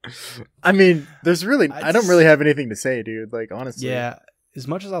 I mean, I don't really have anything to say, dude. Like, honestly. Yeah. As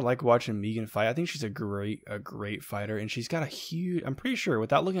much as I like watching Megan fight, I think she's a great fighter, and she's got a huge. I'm pretty sure,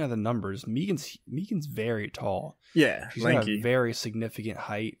 without looking at the numbers, Megan's very tall. Yeah, she's got a very significant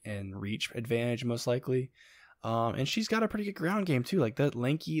height and reach advantage, most likely. And she's got a pretty good ground game too. Like that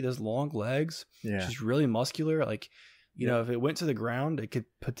lanky, those long legs. Yeah, she's really muscular. Like, you know, if it went to the ground, it could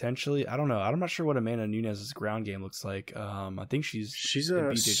potentially. I don't know. I'm not sure what Amanda Nunes' ground game looks like. I think she's a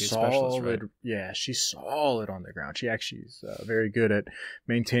BJJ solid, specialist, right? Yeah, she's solid on the ground. She actually is very good at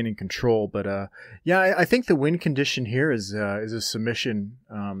maintaining control. But yeah, I think the win condition here is a submission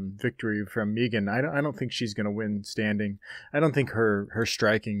victory from Megan. I don't think she's going to win standing. I don't think her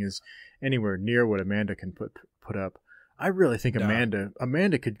striking is anywhere near what Amanda can put up. I really think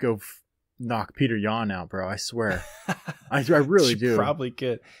Amanda could go. Knock Peter Yan out, bro. I swear. I really do. Probably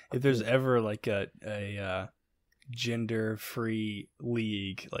could. If there's ever like a gender-free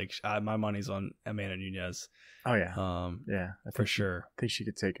league, like my money's on Amanda Nunes. Oh yeah, yeah, for sure. I think she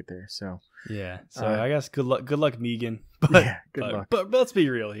could take it there. So yeah, so I guess good luck, Megan. But yeah, good luck. But let's be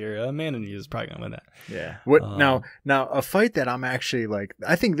real here. Amanda Nunes is probably gonna win that. Yeah. What now? A fight that I'm actually like,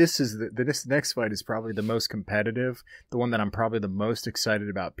 I think this is this next fight is probably the most competitive, the one that I'm probably the most excited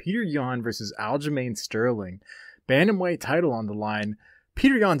about. Peter Yan versus Aljamain Sterling, bantamweight title on the line.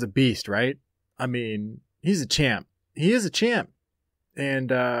 Peter Yan's a beast, right? I mean, he's a champ. He is a champ,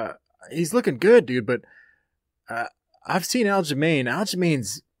 and he's looking good, dude. But I've seen Aljamain.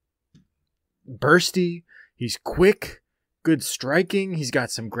 Aljamain's bursty. He's quick, good striking. He's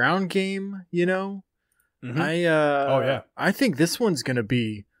got some ground game. You know, Mm-hmm. I think this one's gonna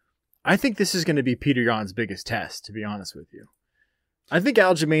be. I think this is gonna be Peter Yan's biggest test. To be honest with you, I think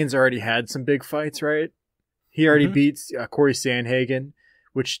Aljamain's already had some big fights, right? He already beats Corey Sandhagen,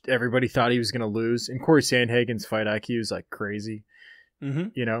 which everybody thought he was gonna lose. And Corey Sandhagen's fight IQ is like crazy.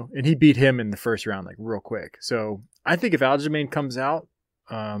 You know, and he beat him in the first round like real quick. So I think if Aljamain comes out,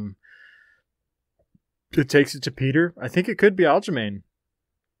 it takes it to Peter. I think it could be Aljamain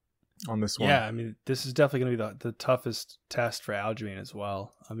on this one. Yeah, I mean, this is definitely going to be the toughest test for Aljamain as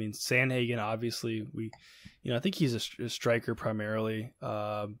well. I mean, Sandhagen, obviously, I think he's a striker primarily,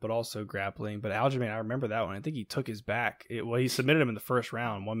 but also grappling. But Aljamain, I remember that one. I think he took his back. He submitted him in the first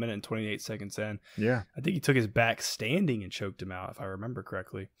round, 1 minute and 28 seconds in. Yeah. I think he took his back standing and choked him out, if I remember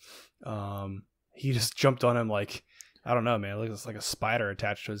correctly. He just jumped on him like, I don't know, man. It looks like a spider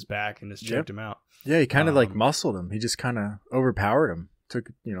attached to his back and just choked him out. Yeah, he kind of like muscled him. He just kind of overpowered him.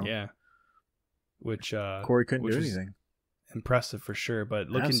 Yeah. Which Corey couldn't do anything. Impressive for sure. But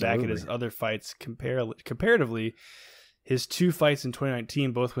looking back at his other fights comparatively, his 2 fights in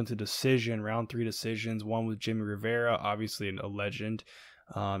 2019 both went to decision, round 3 decisions. One with Jimmy Rivera, obviously a legend,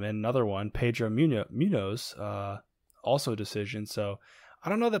 and another one, Pedro Munoz, also a decision. So I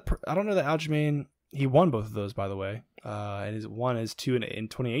don't know that Aljamain, he won both of those, by the way, and his 2 in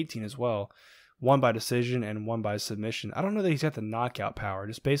 2018 as well. 1 by decision and 1 by submission. I don't know that he's got the knockout power.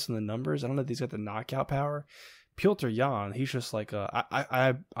 Just based on the numbers, I don't know that he's got the knockout power. Piotr Yan, he's just like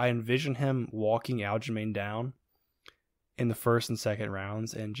I envision him walking Aljamain down in the first and second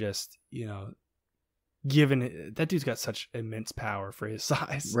rounds and just, given that dude's got such immense power for his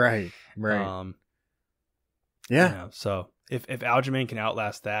size. Right. Yeah. So if Aljamain can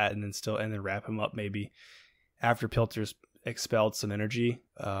outlast that and then wrap him up maybe after Pilter's expelled some energy,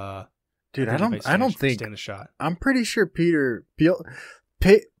 dude, I don't think stand a shot. I'm pretty sure Pilter.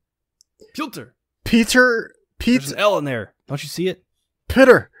 There's an L in there. Don't you see it?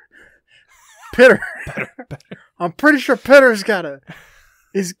 Peter. I'm pretty sure Peter's got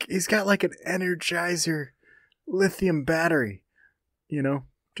he's got like an Energizer lithium battery.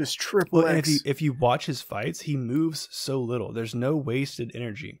 Just triple X. And if you watch his fights, he moves so little. There's no wasted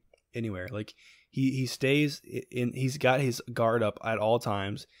energy anywhere. Like he stays in. He's got his guard up at all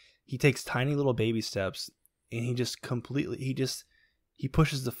times. He takes tiny little baby steps, and he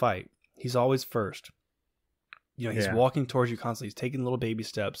pushes the fight. He's always first. He's walking towards you constantly. He's taking little baby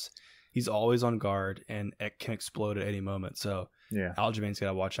steps. He's always on guard, and it can explode at any moment. So yeah, Aljamain's got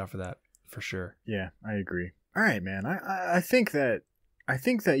to watch out for that for sure. Yeah, I agree. All right, man. I think that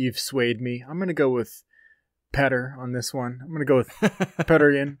you've swayed me. I'm gonna go with Petter on this one. I'm gonna go with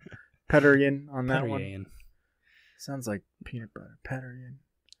Petterian on that one. Sounds like peanut butter. Petterian.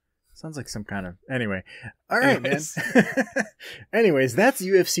 Sounds like some kind of... Anyway. All right, man. Anyways, that's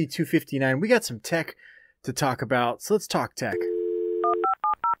UFC 259. We got some tech to talk about, so let's talk tech.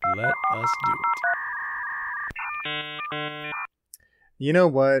 Let us do it. You know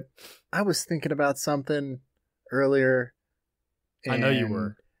what? I was thinking about something earlier. I know you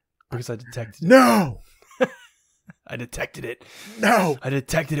were. Because I detected it. No! I detected it. No! I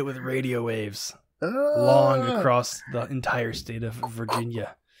detected it with radio waves. Long across the entire state of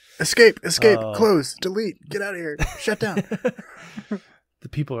Virginia. Escape, close, delete, get out of here, shut down. The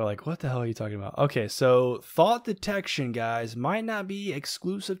people are like, what the hell are you talking about? Okay, so thought detection, guys, might not be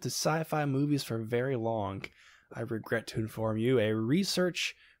exclusive to sci-fi movies for very long. I regret to inform you. A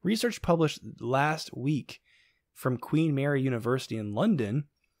research published last week from Queen Mary University in London,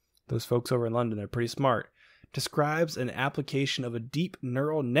 those folks over in London, they're pretty smart, describes an application of a deep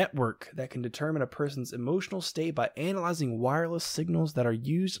neural network that can determine a person's emotional state by analyzing wireless signals that are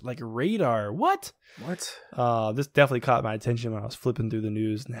used like radar. What? This definitely caught my attention when I was flipping through the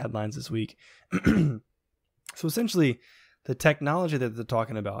news and headlines this week. So essentially, the technology that they're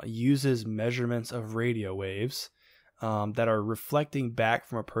talking about uses measurements of radio waves that are reflecting back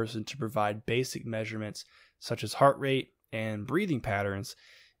from a person to provide basic measurements such as heart rate and breathing patterns.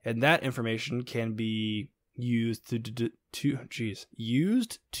 And that information can be used to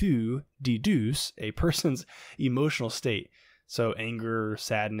deduce a person's emotional state. So anger,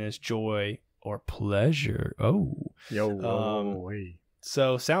 sadness, joy, or pleasure. Oh.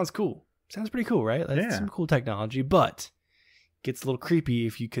 So sounds cool. Sounds pretty cool, right? That's some cool technology, but gets a little creepy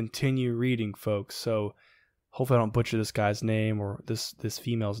if you continue reading, folks. So hopefully I don't butcher this guy's name or this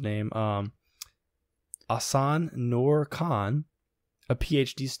female's name. Ahsan Noor Khan, a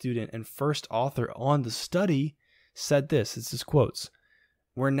PhD student and first author on the study, said this. It's his quotes.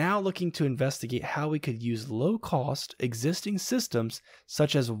 We're now looking to investigate how we could use low-cost existing systems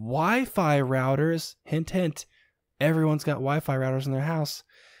such as Wi-Fi routers, hint, hint, everyone's got Wi-Fi routers in their house,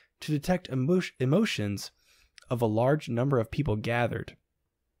 to detect emotions of a large number of people gathered.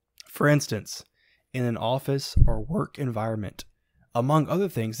 For instance, in an office or work environment. Among other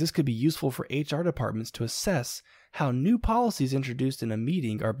things, this could be useful for HR departments to assess how new policies introduced in a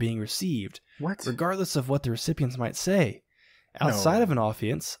meeting are being received, regardless of what the recipients might say. Outside of an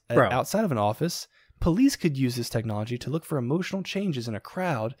office, police could use this technology to look for emotional changes in a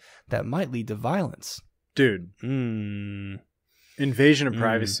crowd that might lead to violence. Dude. Invasion of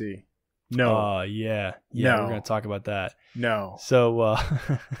privacy. No. Yeah, no. We're going to talk about that. No. So,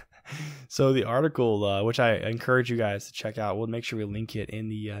 so the article, which I encourage you guys to check out, we'll make sure we link it in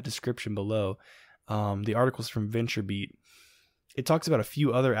the description below. The article's from VentureBeat. It talks about a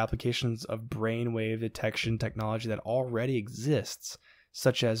few other applications of brainwave detection technology that already exists,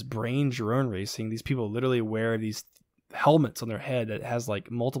 such as brain drone racing. These people literally wear these helmets on their head that has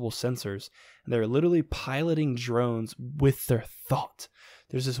like multiple sensors, and they're literally piloting drones with their thought.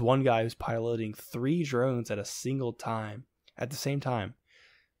 There's this one guy who's piloting 3 drones at the same time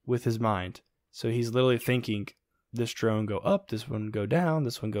with his mind. So he's literally thinking, this drone go up, this one go down,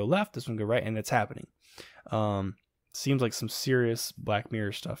 this one go left, this one go right, and it's happening. Seems like some serious Black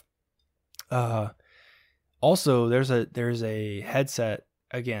Mirror stuff. Also, there's a headset,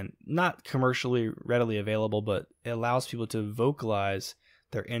 again, not commercially readily available, but it allows people to vocalize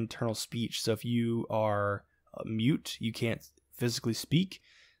their internal speech. So if you are mute, you can't physically speak,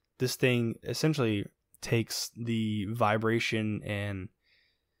 this thing essentially takes the vibration and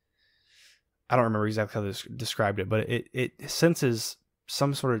I don't remember exactly how they described it, but it senses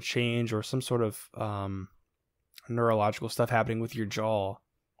some sort of change or some sort of neurological stuff happening with your jaw.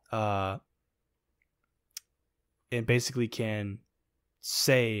 It basically can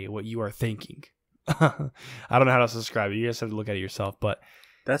say what you are thinking. I don't know how else to describe it. You guys have to look at it yourself, but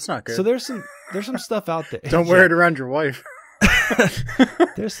that's not good. So there's some stuff out there. Don't wear it around your wife.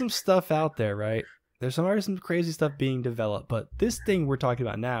 There's some stuff out there, right? There's already some crazy stuff being developed, but this thing we're talking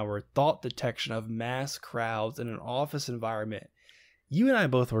about now, where thought detection of mass crowds in an office environment. You and I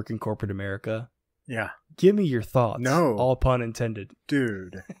both work in corporate America. Yeah. Give me your thoughts. No. All pun intended.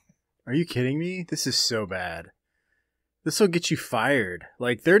 Dude, are you kidding me? This is so bad. This will get you fired.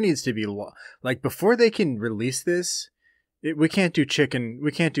 Like, there needs to be like, before they can release this, we can't do chicken.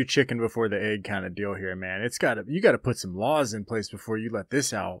 We can't do chicken before the egg kind of deal here, man. You got to put some laws in place before you let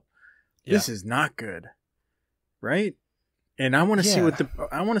this out. Yeah. This is not good, right? And I want to see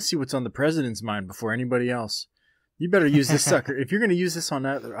what's on the president's mind before anybody else. You better use this sucker. If you're going to use this on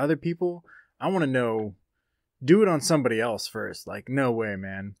other people, I want to know. Do it on somebody else first. Like, no way,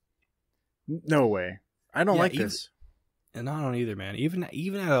 man. No way. I don't like this. And I don't either, man. Even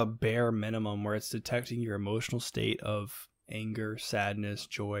at a bare minimum, where it's detecting your emotional state of anger, sadness,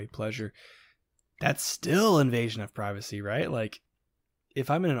 joy, pleasure, that's still invasion of privacy, right? Like, if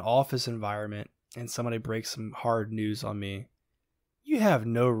I'm in an office environment and somebody breaks some hard news on me, you have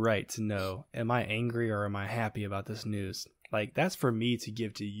no right to know, am I angry or am I happy about this news? Like, that's for me to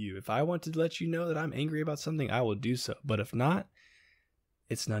give to you. If I want to let you know that I'm angry about something, I will do so. But if not,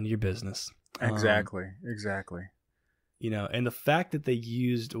 it's none of your business. Exactly. You know, and the fact that they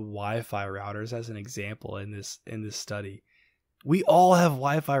used Wi-Fi routers as an example in this study, we all have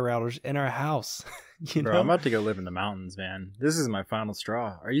Wi-Fi routers in our house. Bro, I'm about to go live in the mountains, man. This is my final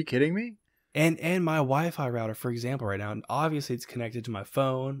straw. Are you kidding me? And my Wi-Fi router, for example, right now, and obviously it's connected to my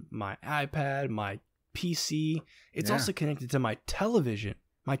phone, my iPad, my PC. It's also connected to my television.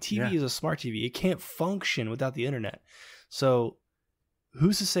 My TV is a smart TV. It can't function without the internet. So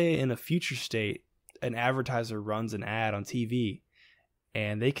who's to say in a future state an advertiser runs an ad on TV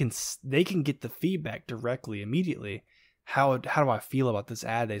and they can get the feedback directly, immediately. How do I feel about this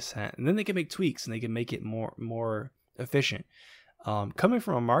ad they sent? And then they can make tweaks and they can make it more efficient. Coming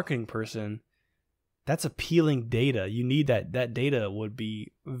from a marketing person, that's appealing data. You need that data would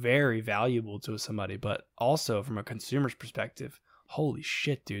be very valuable to somebody, but also from a consumer's perspective, holy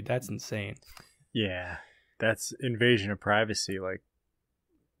shit, dude, that's insane. Yeah, that's invasion of privacy. Like,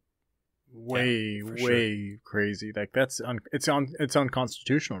 way, for way crazy. Like it's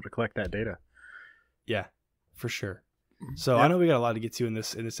unconstitutional to collect that data. Yeah, for sure. So Yeah. I know we got a lot to get to in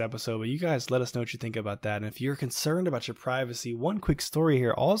this episode, but you guys let us know what you think about that. And if you're concerned about your privacy, one quick story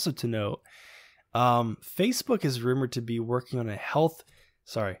here also to note. Facebook is rumored to be working on a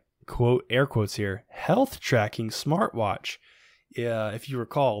quote, air quotes here, health tracking smartwatch. If you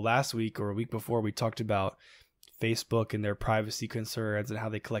recall, last week or a week before, we talked about Facebook and their privacy concerns and how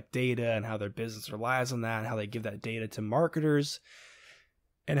they collect data and how their business relies on that and how they give that data to marketers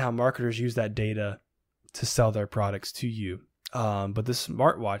and how marketers use that data to sell their products to you. But this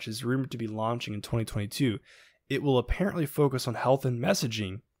smartwatch is rumored to be launching in 2022. It will apparently focus on health and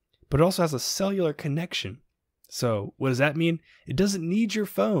messaging, but it also has a cellular connection. So what does that mean? It doesn't need your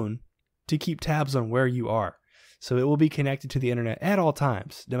phone to keep tabs on where you are. So it will be connected to the internet at all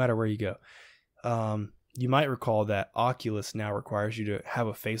times, no matter where you go. You might recall that Oculus now requires you to have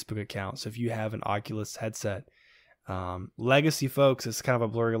a Facebook account. So if you have an Oculus headset, legacy folks, it's kind of a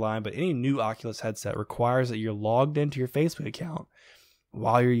blurry line, but any new Oculus headset requires that you're logged into your Facebook account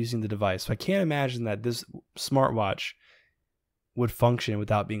while you're using the device. So I can't imagine that this smartwatch would function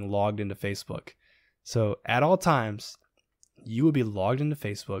without being logged into Facebook. So at all times, you will be logged into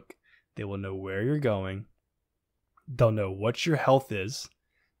Facebook. They will know where you're going. They'll know what your health is.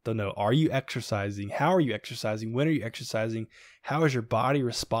 They'll know, are you exercising? How are you exercising? When are you exercising? How is your body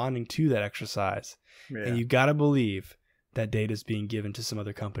responding to that exercise? Yeah. And you got to believe that data is being given to some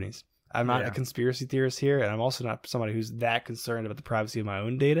other companies. I'm not a conspiracy theorist here, and I'm also not somebody who's that concerned about the privacy of my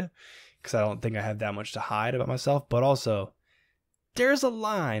own data because I don't think I have that much to hide about myself. But also, there's a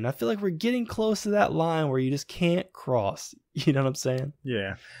line. I feel like we're getting close to that line where you just can't cross. You know what I'm saying?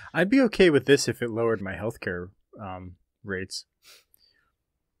 Yeah. I'd be okay with this if it lowered my healthcare rates.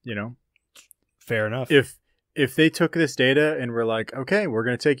 You know? Fair enough. If they took this data and were like, okay, we're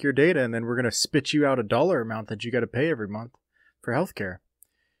going to take your data and then we're going to spit you out a dollar amount that you got to pay every month for healthcare,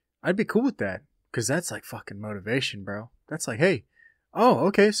 I'd be cool with that because that's like fucking motivation, bro. That's like, hey, oh,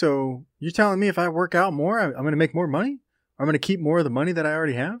 okay, so you're telling me if I work out more, I'm going to make more money? I'm going to keep more of the money that I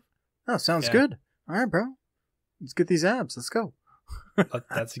already have? Oh, sounds good. All right, bro. Let's get these abs. Let's go.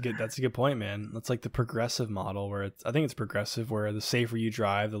 That's a good point, man. That's like the progressive model where I think it's progressive where the safer you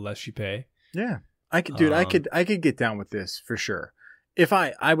drive, the less you pay. Yeah. I could get down with this for sure. If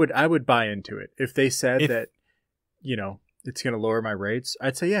I would buy into it. If they said that, you know, it's going to lower my rates,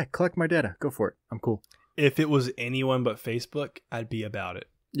 I'd say, yeah, collect my data. Go for it. I'm cool. If it was anyone but Facebook, I'd be about it.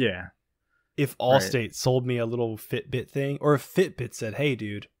 Yeah. If Allstate sold me a little Fitbit thing, or if Fitbit said, hey,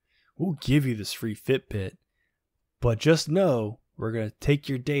 dude, we'll give you this free Fitbit, but just know we're going to take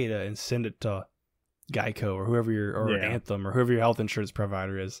your data and send it to Geico or whoever Anthem or whoever your health insurance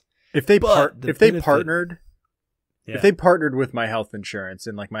provider is. If they partnered with my health insurance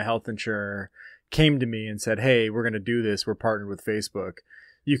and like my health insurer came to me and said, hey, we're going to do this. We're partnered with Facebook.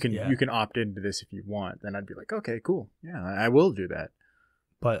 You can opt into this if you want. Then I'd be like, okay, cool. Yeah, I will do that.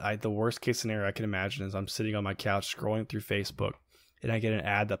 But the worst case scenario I can imagine is I'm sitting on my couch scrolling through Facebook and I get an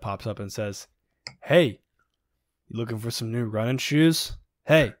ad that pops up and says, hey, you looking for some new running shoes?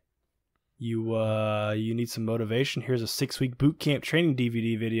 Hey, you need some motivation? Here's a 6-week boot camp training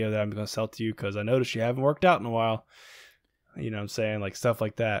DVD video that I'm going to sell to you because I noticed you haven't worked out in a while. You know what I'm saying? Like stuff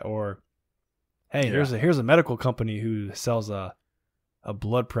like that. Or, hey, here's a medical company who sells a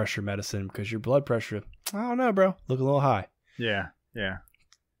blood pressure medicine because your blood pressure, I don't know, bro, looking a little high. Yeah, yeah.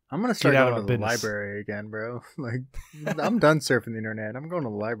 I'm going to start going to the library again, bro. Like, I'm done surfing the internet. I'm going to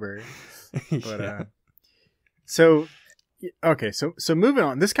the library. But, so moving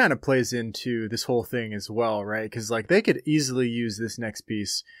on, this kind of plays into this whole thing as well, right? Because like they could easily use this next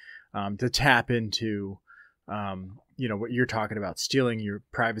piece to tap into, you know, what you're talking about, stealing your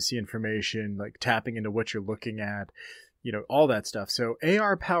privacy information, like tapping into what you're looking at, you know, all that stuff. So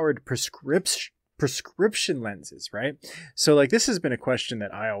AR-powered prescription lenses, right? So like this has been a question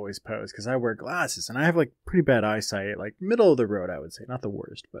that I always pose because I wear glasses and I have like pretty bad eyesight, like middle of the road, I would say, not the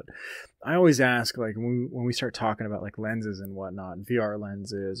worst, but I always ask like when we start talking about like lenses and whatnot, and VR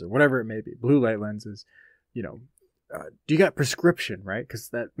lenses or whatever it may be, blue light lenses, you know, do you got prescription, right? Because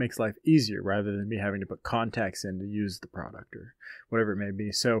that makes life easier rather than me having to put contacts in to use the product or whatever it may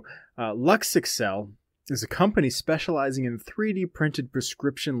be. So LuxExcel is a company specializing in 3D printed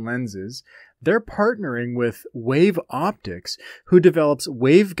prescription lenses. They're partnering with Wave Optics, who develops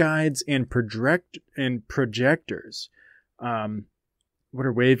waveguides and projectors. What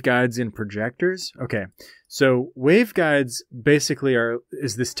are waveguides and projectors? Okay, so waveguides basically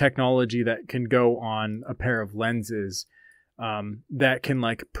is this technology that can go on a pair of lenses that can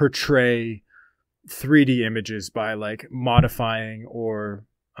like portray 3D images by like modifying or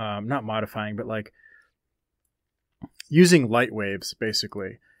not modifying, but like using light waves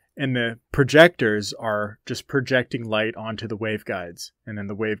basically. And the projectors are just projecting light onto the waveguides, and then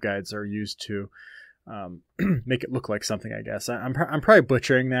the waveguides are used to make it look like something, I guess. I'm probably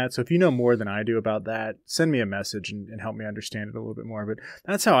butchering that, so if you know more than I do about that, send me a message and help me understand it a little bit more. But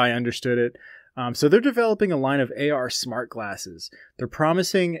that's how I understood it. So they're developing a line of AR smart glasses. They're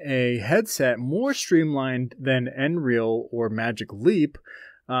promising a headset more streamlined than Nreal or Magic Leap,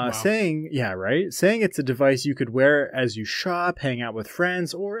 Wow. saying it's a device you could wear as you shop, hang out with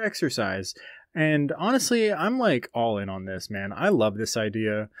friends, or exercise. And honestly, I'm like all in on this, man. I love this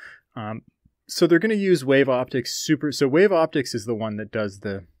idea. So they're going to use Wave Optics So Wave Optics is the one that does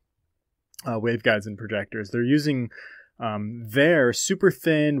the waveguides and projectors. They're using their super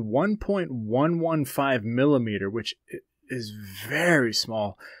thin 1.115 millimeter, which is very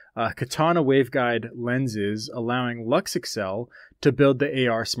small, Katana waveguide lenses, allowing LuxExcel to build the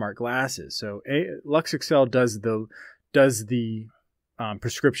AR smart glasses. So LuxExcel does the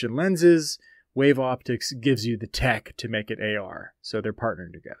prescription lenses. Wave Optics gives you the tech to make it AR. So they're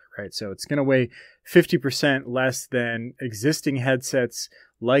partnering together, right? So it's going to weigh 50% less than existing headsets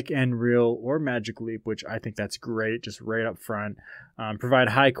like Nreal or Magic Leap, which I think that's great, just right up front. Provide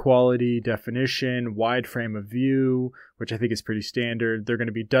high quality definition, wide frame of view, which I think is pretty standard. They're going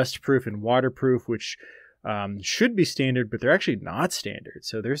to be dust proof and waterproof, which should be standard, but they're actually not standard.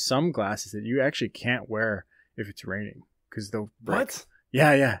 So there's some glasses that you actually can't wear if it's raining because they'll break. What?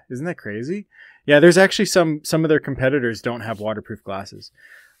 Yeah. Isn't that crazy? Yeah, there's actually some of their competitors don't have waterproof glasses.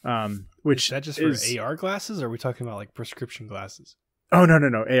 Which is that just for AR glasses, or are we talking about like prescription glasses? Oh,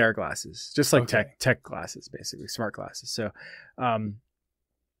 no. AR glasses. Just like Okay. tech glasses, basically. Smart glasses.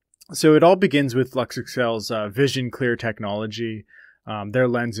 So it all begins with LuxExcel's Vision Clear technology. Their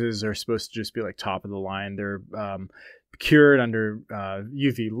lenses are supposed to just be like top of the line. They're cured under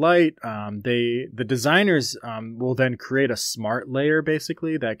UV light. The designers will then create a smart layer,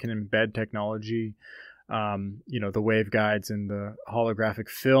 basically, that can embed technology, the waveguides and the holographic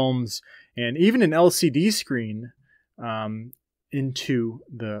films, and even an LCD screen into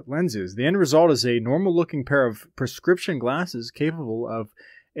the lenses. The end result is a normal-looking pair of prescription glasses capable of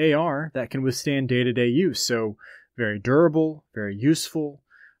AR that can withstand day-to-day use. So very durable, very useful.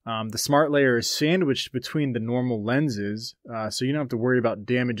 The smart layer is sandwiched between the normal lenses, so you don't have to worry about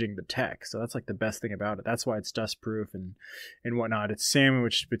damaging the tech. So that's like the best thing about it. That's why it's dust-proof and whatnot. It's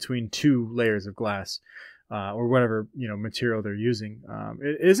sandwiched between two layers of glass. Or whatever material they're using.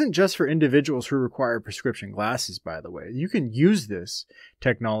 It isn't just for individuals who require prescription glasses, by the way. You can use this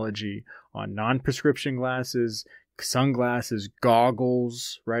technology on non-prescription glasses, sunglasses,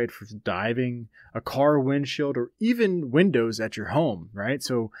 goggles, right, for diving, a car windshield, or even windows at your home, right?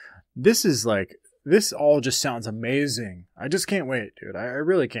 So this all just sounds amazing. I just can't wait, dude. I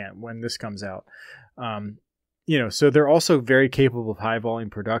really can't when this comes out. So they're also very capable of high volume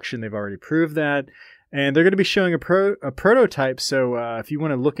production. They've already proved that. And they're going to be showing a prototype. So if you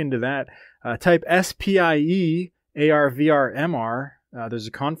want to look into that, type SPIE ARVRMR. There's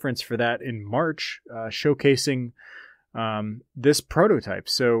a conference for that in March showcasing this prototype.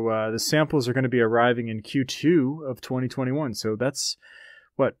 So the samples are going to be arriving in Q2 of 2021. So that's,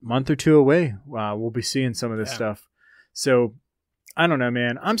 month or two away. We'll be seeing some of this stuff. So I don't know,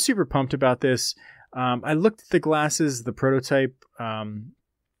 man. I'm super pumped about this. I looked at the glasses, the prototype,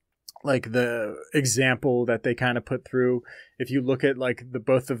 like the example that they kind of put through. If you look at like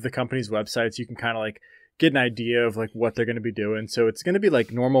both of the company's websites, you can kind of like get an idea of like what they're going to be doing. So it's going to be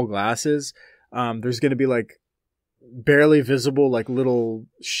like normal glasses. There's going to be like barely visible, like little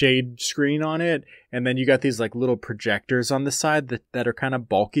shade screen on it. And then you got these like little projectors on the side that are kind of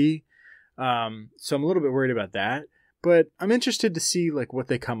bulky. So I'm a little bit worried about that. But I'm interested to see like what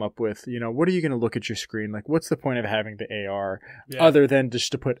they come up with. What are you going to look at your screen? Like, what's the point of having the AR other than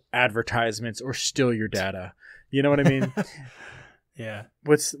just to put advertisements or steal your data? You know what I mean? Yeah.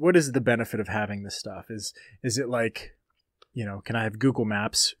 What is the benefit of having this stuff? Is it like, can I have Google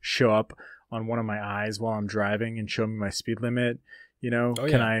Maps show up on one of my eyes while I'm driving and show me my speed limit?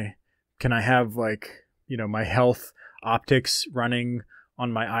 Can I have like, my health optics running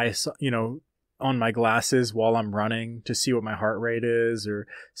on my eyes, on my glasses while I'm running to see what my heart rate is or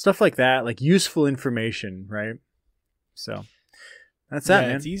stuff like that, like useful information, right? So that's that,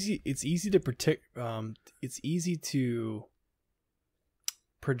 man. It's easy to protect. It's easy to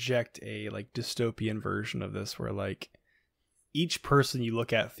project a like dystopian version of this where like each person you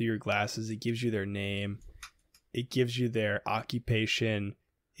look at through your glasses, it gives you their name, it gives you their occupation,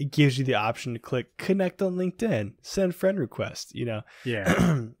 it gives you the option to click connect on LinkedIn, send friend request, Yeah.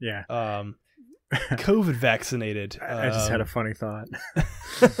 Yeah. COVID vaccinated. I just had a funny thought.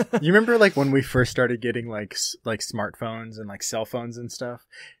 You remember like when we first started getting like smartphones and like cell phones and stuff?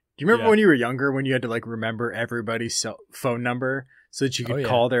 Do you remember when you were younger when you had to like remember everybody's phone number so that you could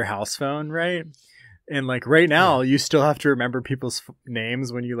call their house phone, right? And like right now, you still have to remember people's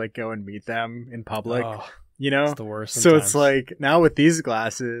names when you like go and meet them in public. Oh, you know, it's the worst. So it's like now with these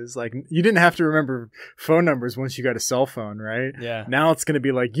glasses, like you didn't have to remember phone numbers once you got a cell phone, right? Yeah. Now it's going to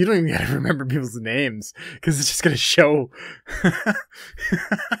be like you don't even got to remember people's names because it's just going to show.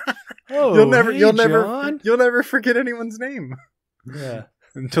 Oh, you'll never forget anyone's name. Yeah.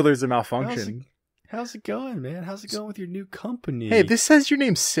 Until there's a malfunction. How's it going, man? How's it going with your new company? Hey, this says your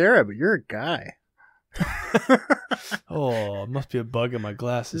name's Sarah, but you're a guy. Oh, must be a bug in my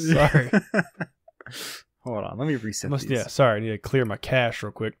glasses. Sorry. Hold on, let me reset these. Yeah, sorry, I need to clear my cache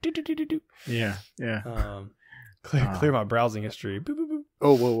real quick. Yeah. Clear my browsing history. Boop, boop, boop.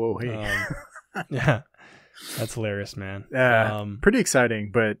 Oh, whoa, hey. Yeah, that's hilarious, man. Pretty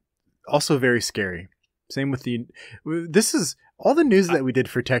exciting, but also very scary. Same with this is all the news that we did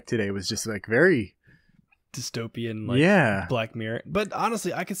for tech today was just like very dystopian, like Black Mirror. But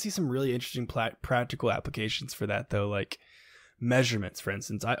honestly, I could see some really interesting practical applications for that, though, like measurements, for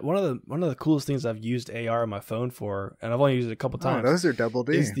instance. One of the coolest things I've used AR on my phone for, and I've only used it a couple times. Oh, those are double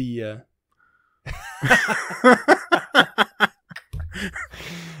D. Is the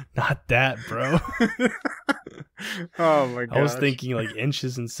not that, bro. Oh my god! I was thinking like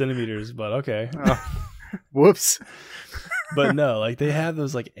inches and centimeters, but okay. Whoops. But no, like they have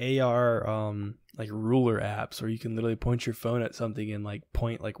those like AR like ruler apps where you can literally point your phone at something and like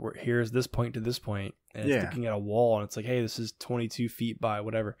point like here's this point to this point, and it's looking at a wall and it's like, hey, this is 22 feet by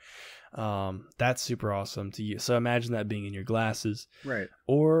whatever. That's super awesome to use. So imagine that being in your glasses, right?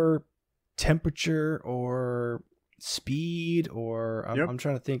 Or temperature or speed, or I'm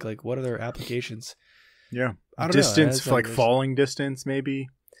trying to think like what other applications. Yeah, I don't distance, know. like falling distance, maybe.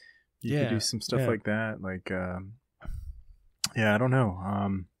 You could do some stuff yeah. like that. Like, I don't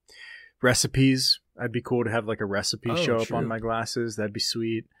know. Recipes. I'd be cool to have like a recipe show up on my glasses. That'd be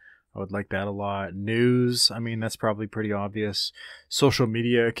sweet. I would like that a lot. News. I mean, that's probably pretty obvious. Social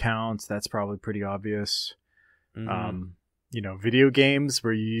media accounts. That's probably pretty obvious. Mm-hmm. Video games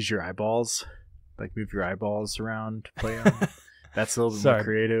where you use your eyeballs, like move your eyeballs around to play them. That's a little bit more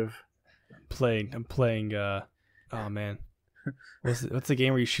creative. I'm playing. Oh man. What's the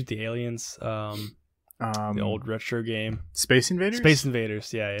game where you shoot the aliens? The old retro game. Space Invaders? Space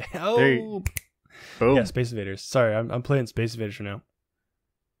Invaders, yeah. Oh, boom. Yeah, Space Invaders. Sorry, I'm playing Space Invaders for now.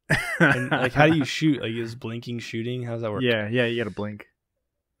 And, like, how do you shoot? Like, is blinking shooting? How does that work? Yeah, you gotta blink.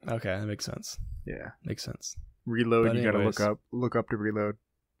 Okay, that makes sense. Yeah. Makes sense. Reload, but you gotta look up to reload.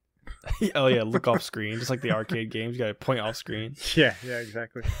 Oh yeah, look off screen. Just like the arcade games, you gotta point off screen. Yeah,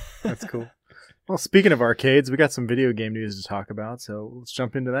 exactly. That's cool. Well, speaking of arcades, we got some video game news to talk about, so let's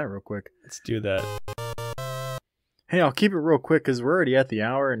jump into that real quick. Let's do that. Hey, I'll keep it real quick because we're already at the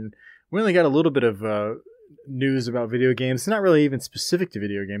hour, and we only got a little bit of news about video games. It's not really even specific to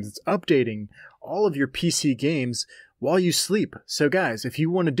video games. It's updating all of your PC games while you sleep. So, guys, if you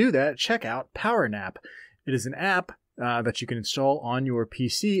want to do that, check out Power Nap. It is an app that you can install on your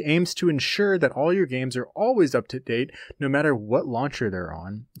PC, aims to ensure that all your games are always up to date, no matter what launcher they're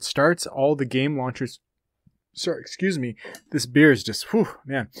on. It starts all the game launchers. Sorry, excuse me. This beer is just,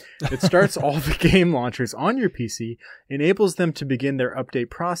 man. It starts all the game launchers on your PC, enables them to begin their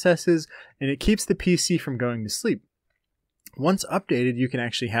update processes, and it keeps the PC from going to sleep. Once updated, you can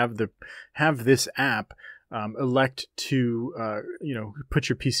actually have this app elect to put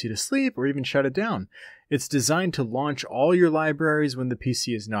your PC to sleep or even shut it down. It's designed to launch all your libraries when the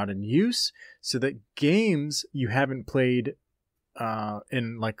PC is not in use, so that games you haven't played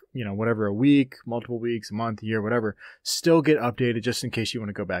in whatever, a week, multiple weeks, a month, a year, whatever, still get updated just in case you want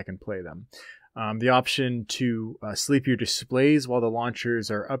to go back and play them. The option to sleep your displays while the launchers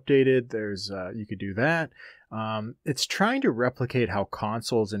are updated, you could do that. It's trying to replicate how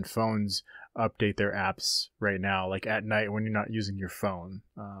consoles and phones update their apps right now, like at night when you're not using your phone.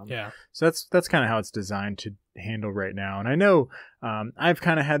 So that's kind of how it's designed to handle right now. And I know I've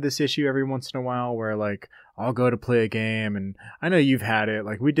kind of had this issue every once in a while where like I'll go to play a game, and I know you've had it.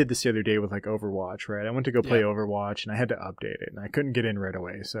 Like we did this the other day with like Overwatch, right? I went to go play Overwatch and I had to update it and I couldn't get in right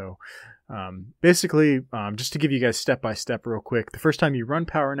away. So basically, just to give you guys step by step real quick, the first time you run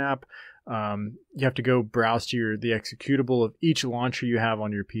PowerNap, you have to go browse to the executable of each launcher you have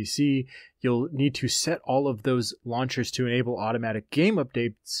on your PC. You'll need to set all of those launchers to enable automatic game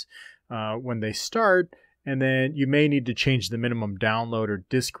updates when they start. And then you may need to change the minimum download or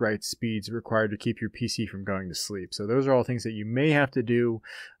disk write speeds required to keep your PC from going to sleep. So those are all things that you may have to do.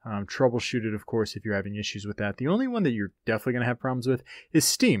 Troubleshoot it, of course, if you're having issues with that. The only one that you're definitely going to have problems with is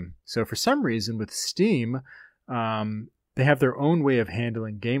Steam. So for some reason with Steam, they have their own way of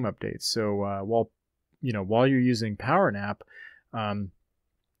handling game updates. So while you're using PowerNap,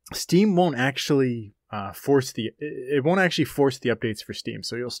 Steam won't actually force the updates for Steam,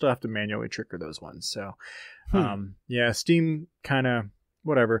 so you'll still have to manually trigger those ones. So Steam kind of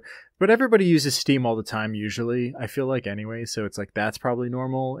whatever, but everybody uses Steam all the time usually, I feel like, anyway, so it's like that's probably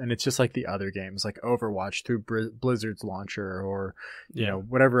normal. And it's just like the other games like Overwatch through Blizzard's launcher, or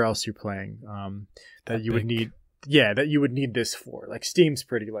whatever else you're playing that you would need this for. Like Steam's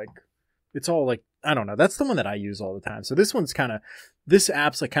pretty, like, it's all like, I don't know, that's the one that I use all the time. So this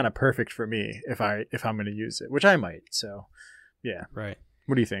app's like kind of perfect for me if I'm going to use it, which I might. So yeah. Right.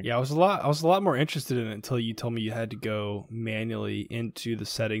 What do you think? Yeah, I was a lot more interested in it until you told me you had to go manually into the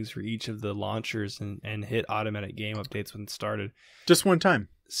settings for each of the launchers and hit automatic game updates when it started. Just one time.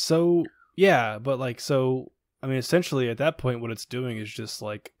 So yeah, but I mean, essentially at that point, what it's doing is just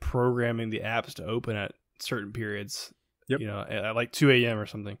like programming the apps to open at certain periods. Yep. At like 2 a.m. or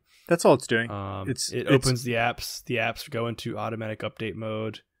something. That's all it's doing. It opens the apps. The apps go into automatic update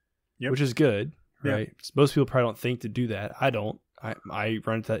mode, which is good, right? Yep. Most people probably don't think to do that. I don't. I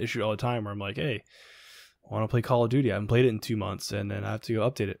run into that issue all the time where I'm like, hey, I want to play Call of Duty. I haven't played it in 2 months, and then I have to go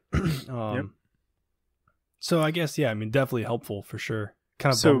update it. So I guess, I mean, definitely helpful for sure.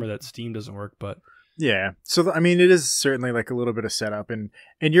 Kind of bummer that Steam doesn't work, but... Yeah. So, I mean, it is certainly like a little bit of setup, and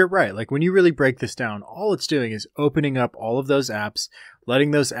you're right. Like when you really break this down, all it's doing is opening up all of those apps, letting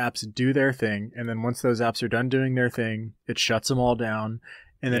those apps do their thing. And then once those apps are done doing their thing, it shuts them all down,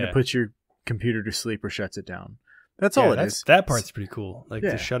 and then it puts your computer to sleep or shuts it down. That's all it is. That part's pretty cool. Like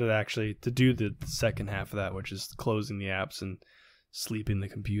to shut it to do the second half of that, which is closing the apps and sleeping the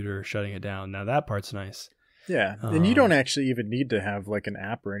computer, shutting it down. Now that part's nice. Yeah, and you don't actually even need to have like an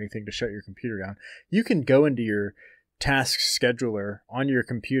app or anything to shut your computer down. You can go into your task scheduler on your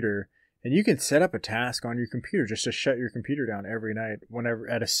computer, and you can set up a task on your computer just to shut your computer down every night, whenever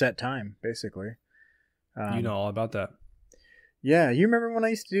at a set time, basically. You know all about that. Yeah, you remember when I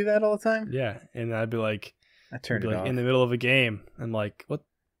used to do that all the time? Yeah, and I'd be like, I turned it off in the middle of a game, and like, what?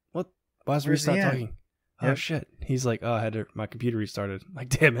 Why is Reese not talking? Oh shit! He's like, oh, my computer restarted. I'm like,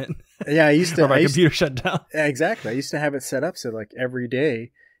 damn it! Yeah, I used to. My computer shut down. Yeah, exactly. I used to have it set up so like every day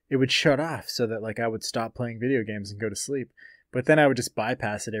it would shut off, so that like I would stop playing video games and go to sleep. But then I would just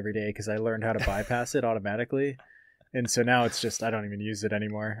bypass it every day because I learned how to bypass it automatically, and so now it's just I don't even use it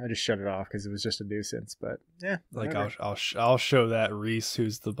anymore. I just shut it off because it was just a nuisance. But yeah, like I'll show that Reese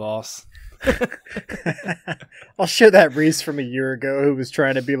who's the boss. I'll show that Reese from a year ago who was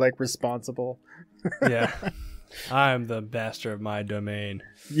trying to be like responsible. Yeah, I'm the master of my domain.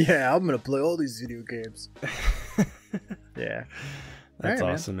 Yeah, I'm gonna play all these video games. Yeah, that's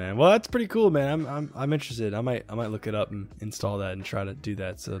right, awesome, man. Well, that's pretty cool, man. I'm interested. I might look it up and install that and try to do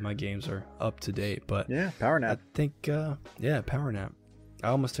that so that my games are up to date. But yeah, power nap. I think power nap. I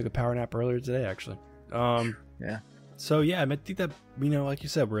almost took a power nap earlier today, actually. Yeah. So yeah, I think that like you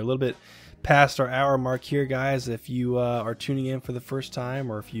said, we're a little bit past our hour mark here, guys. If you are tuning in for the first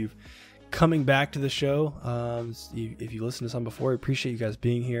time, or if you've coming back to the show, if you listened to some before, we appreciate you guys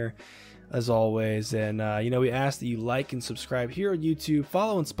being here as always. And we ask that you like and subscribe here on YouTube,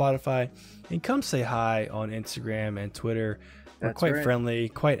 follow on Spotify, and come say hi on Instagram and Twitter. We're quite friendly,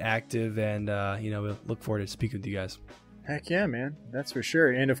 quite active, and we look forward to speaking with you guys. Heck yeah, man. That's for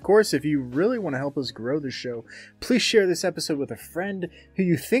sure. And of course, if you really want to help us grow the show, please share this episode with a friend who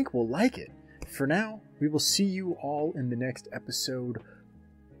you think will like it. For now, we will see you all in the next episode.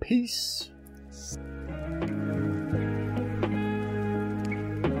 Peace.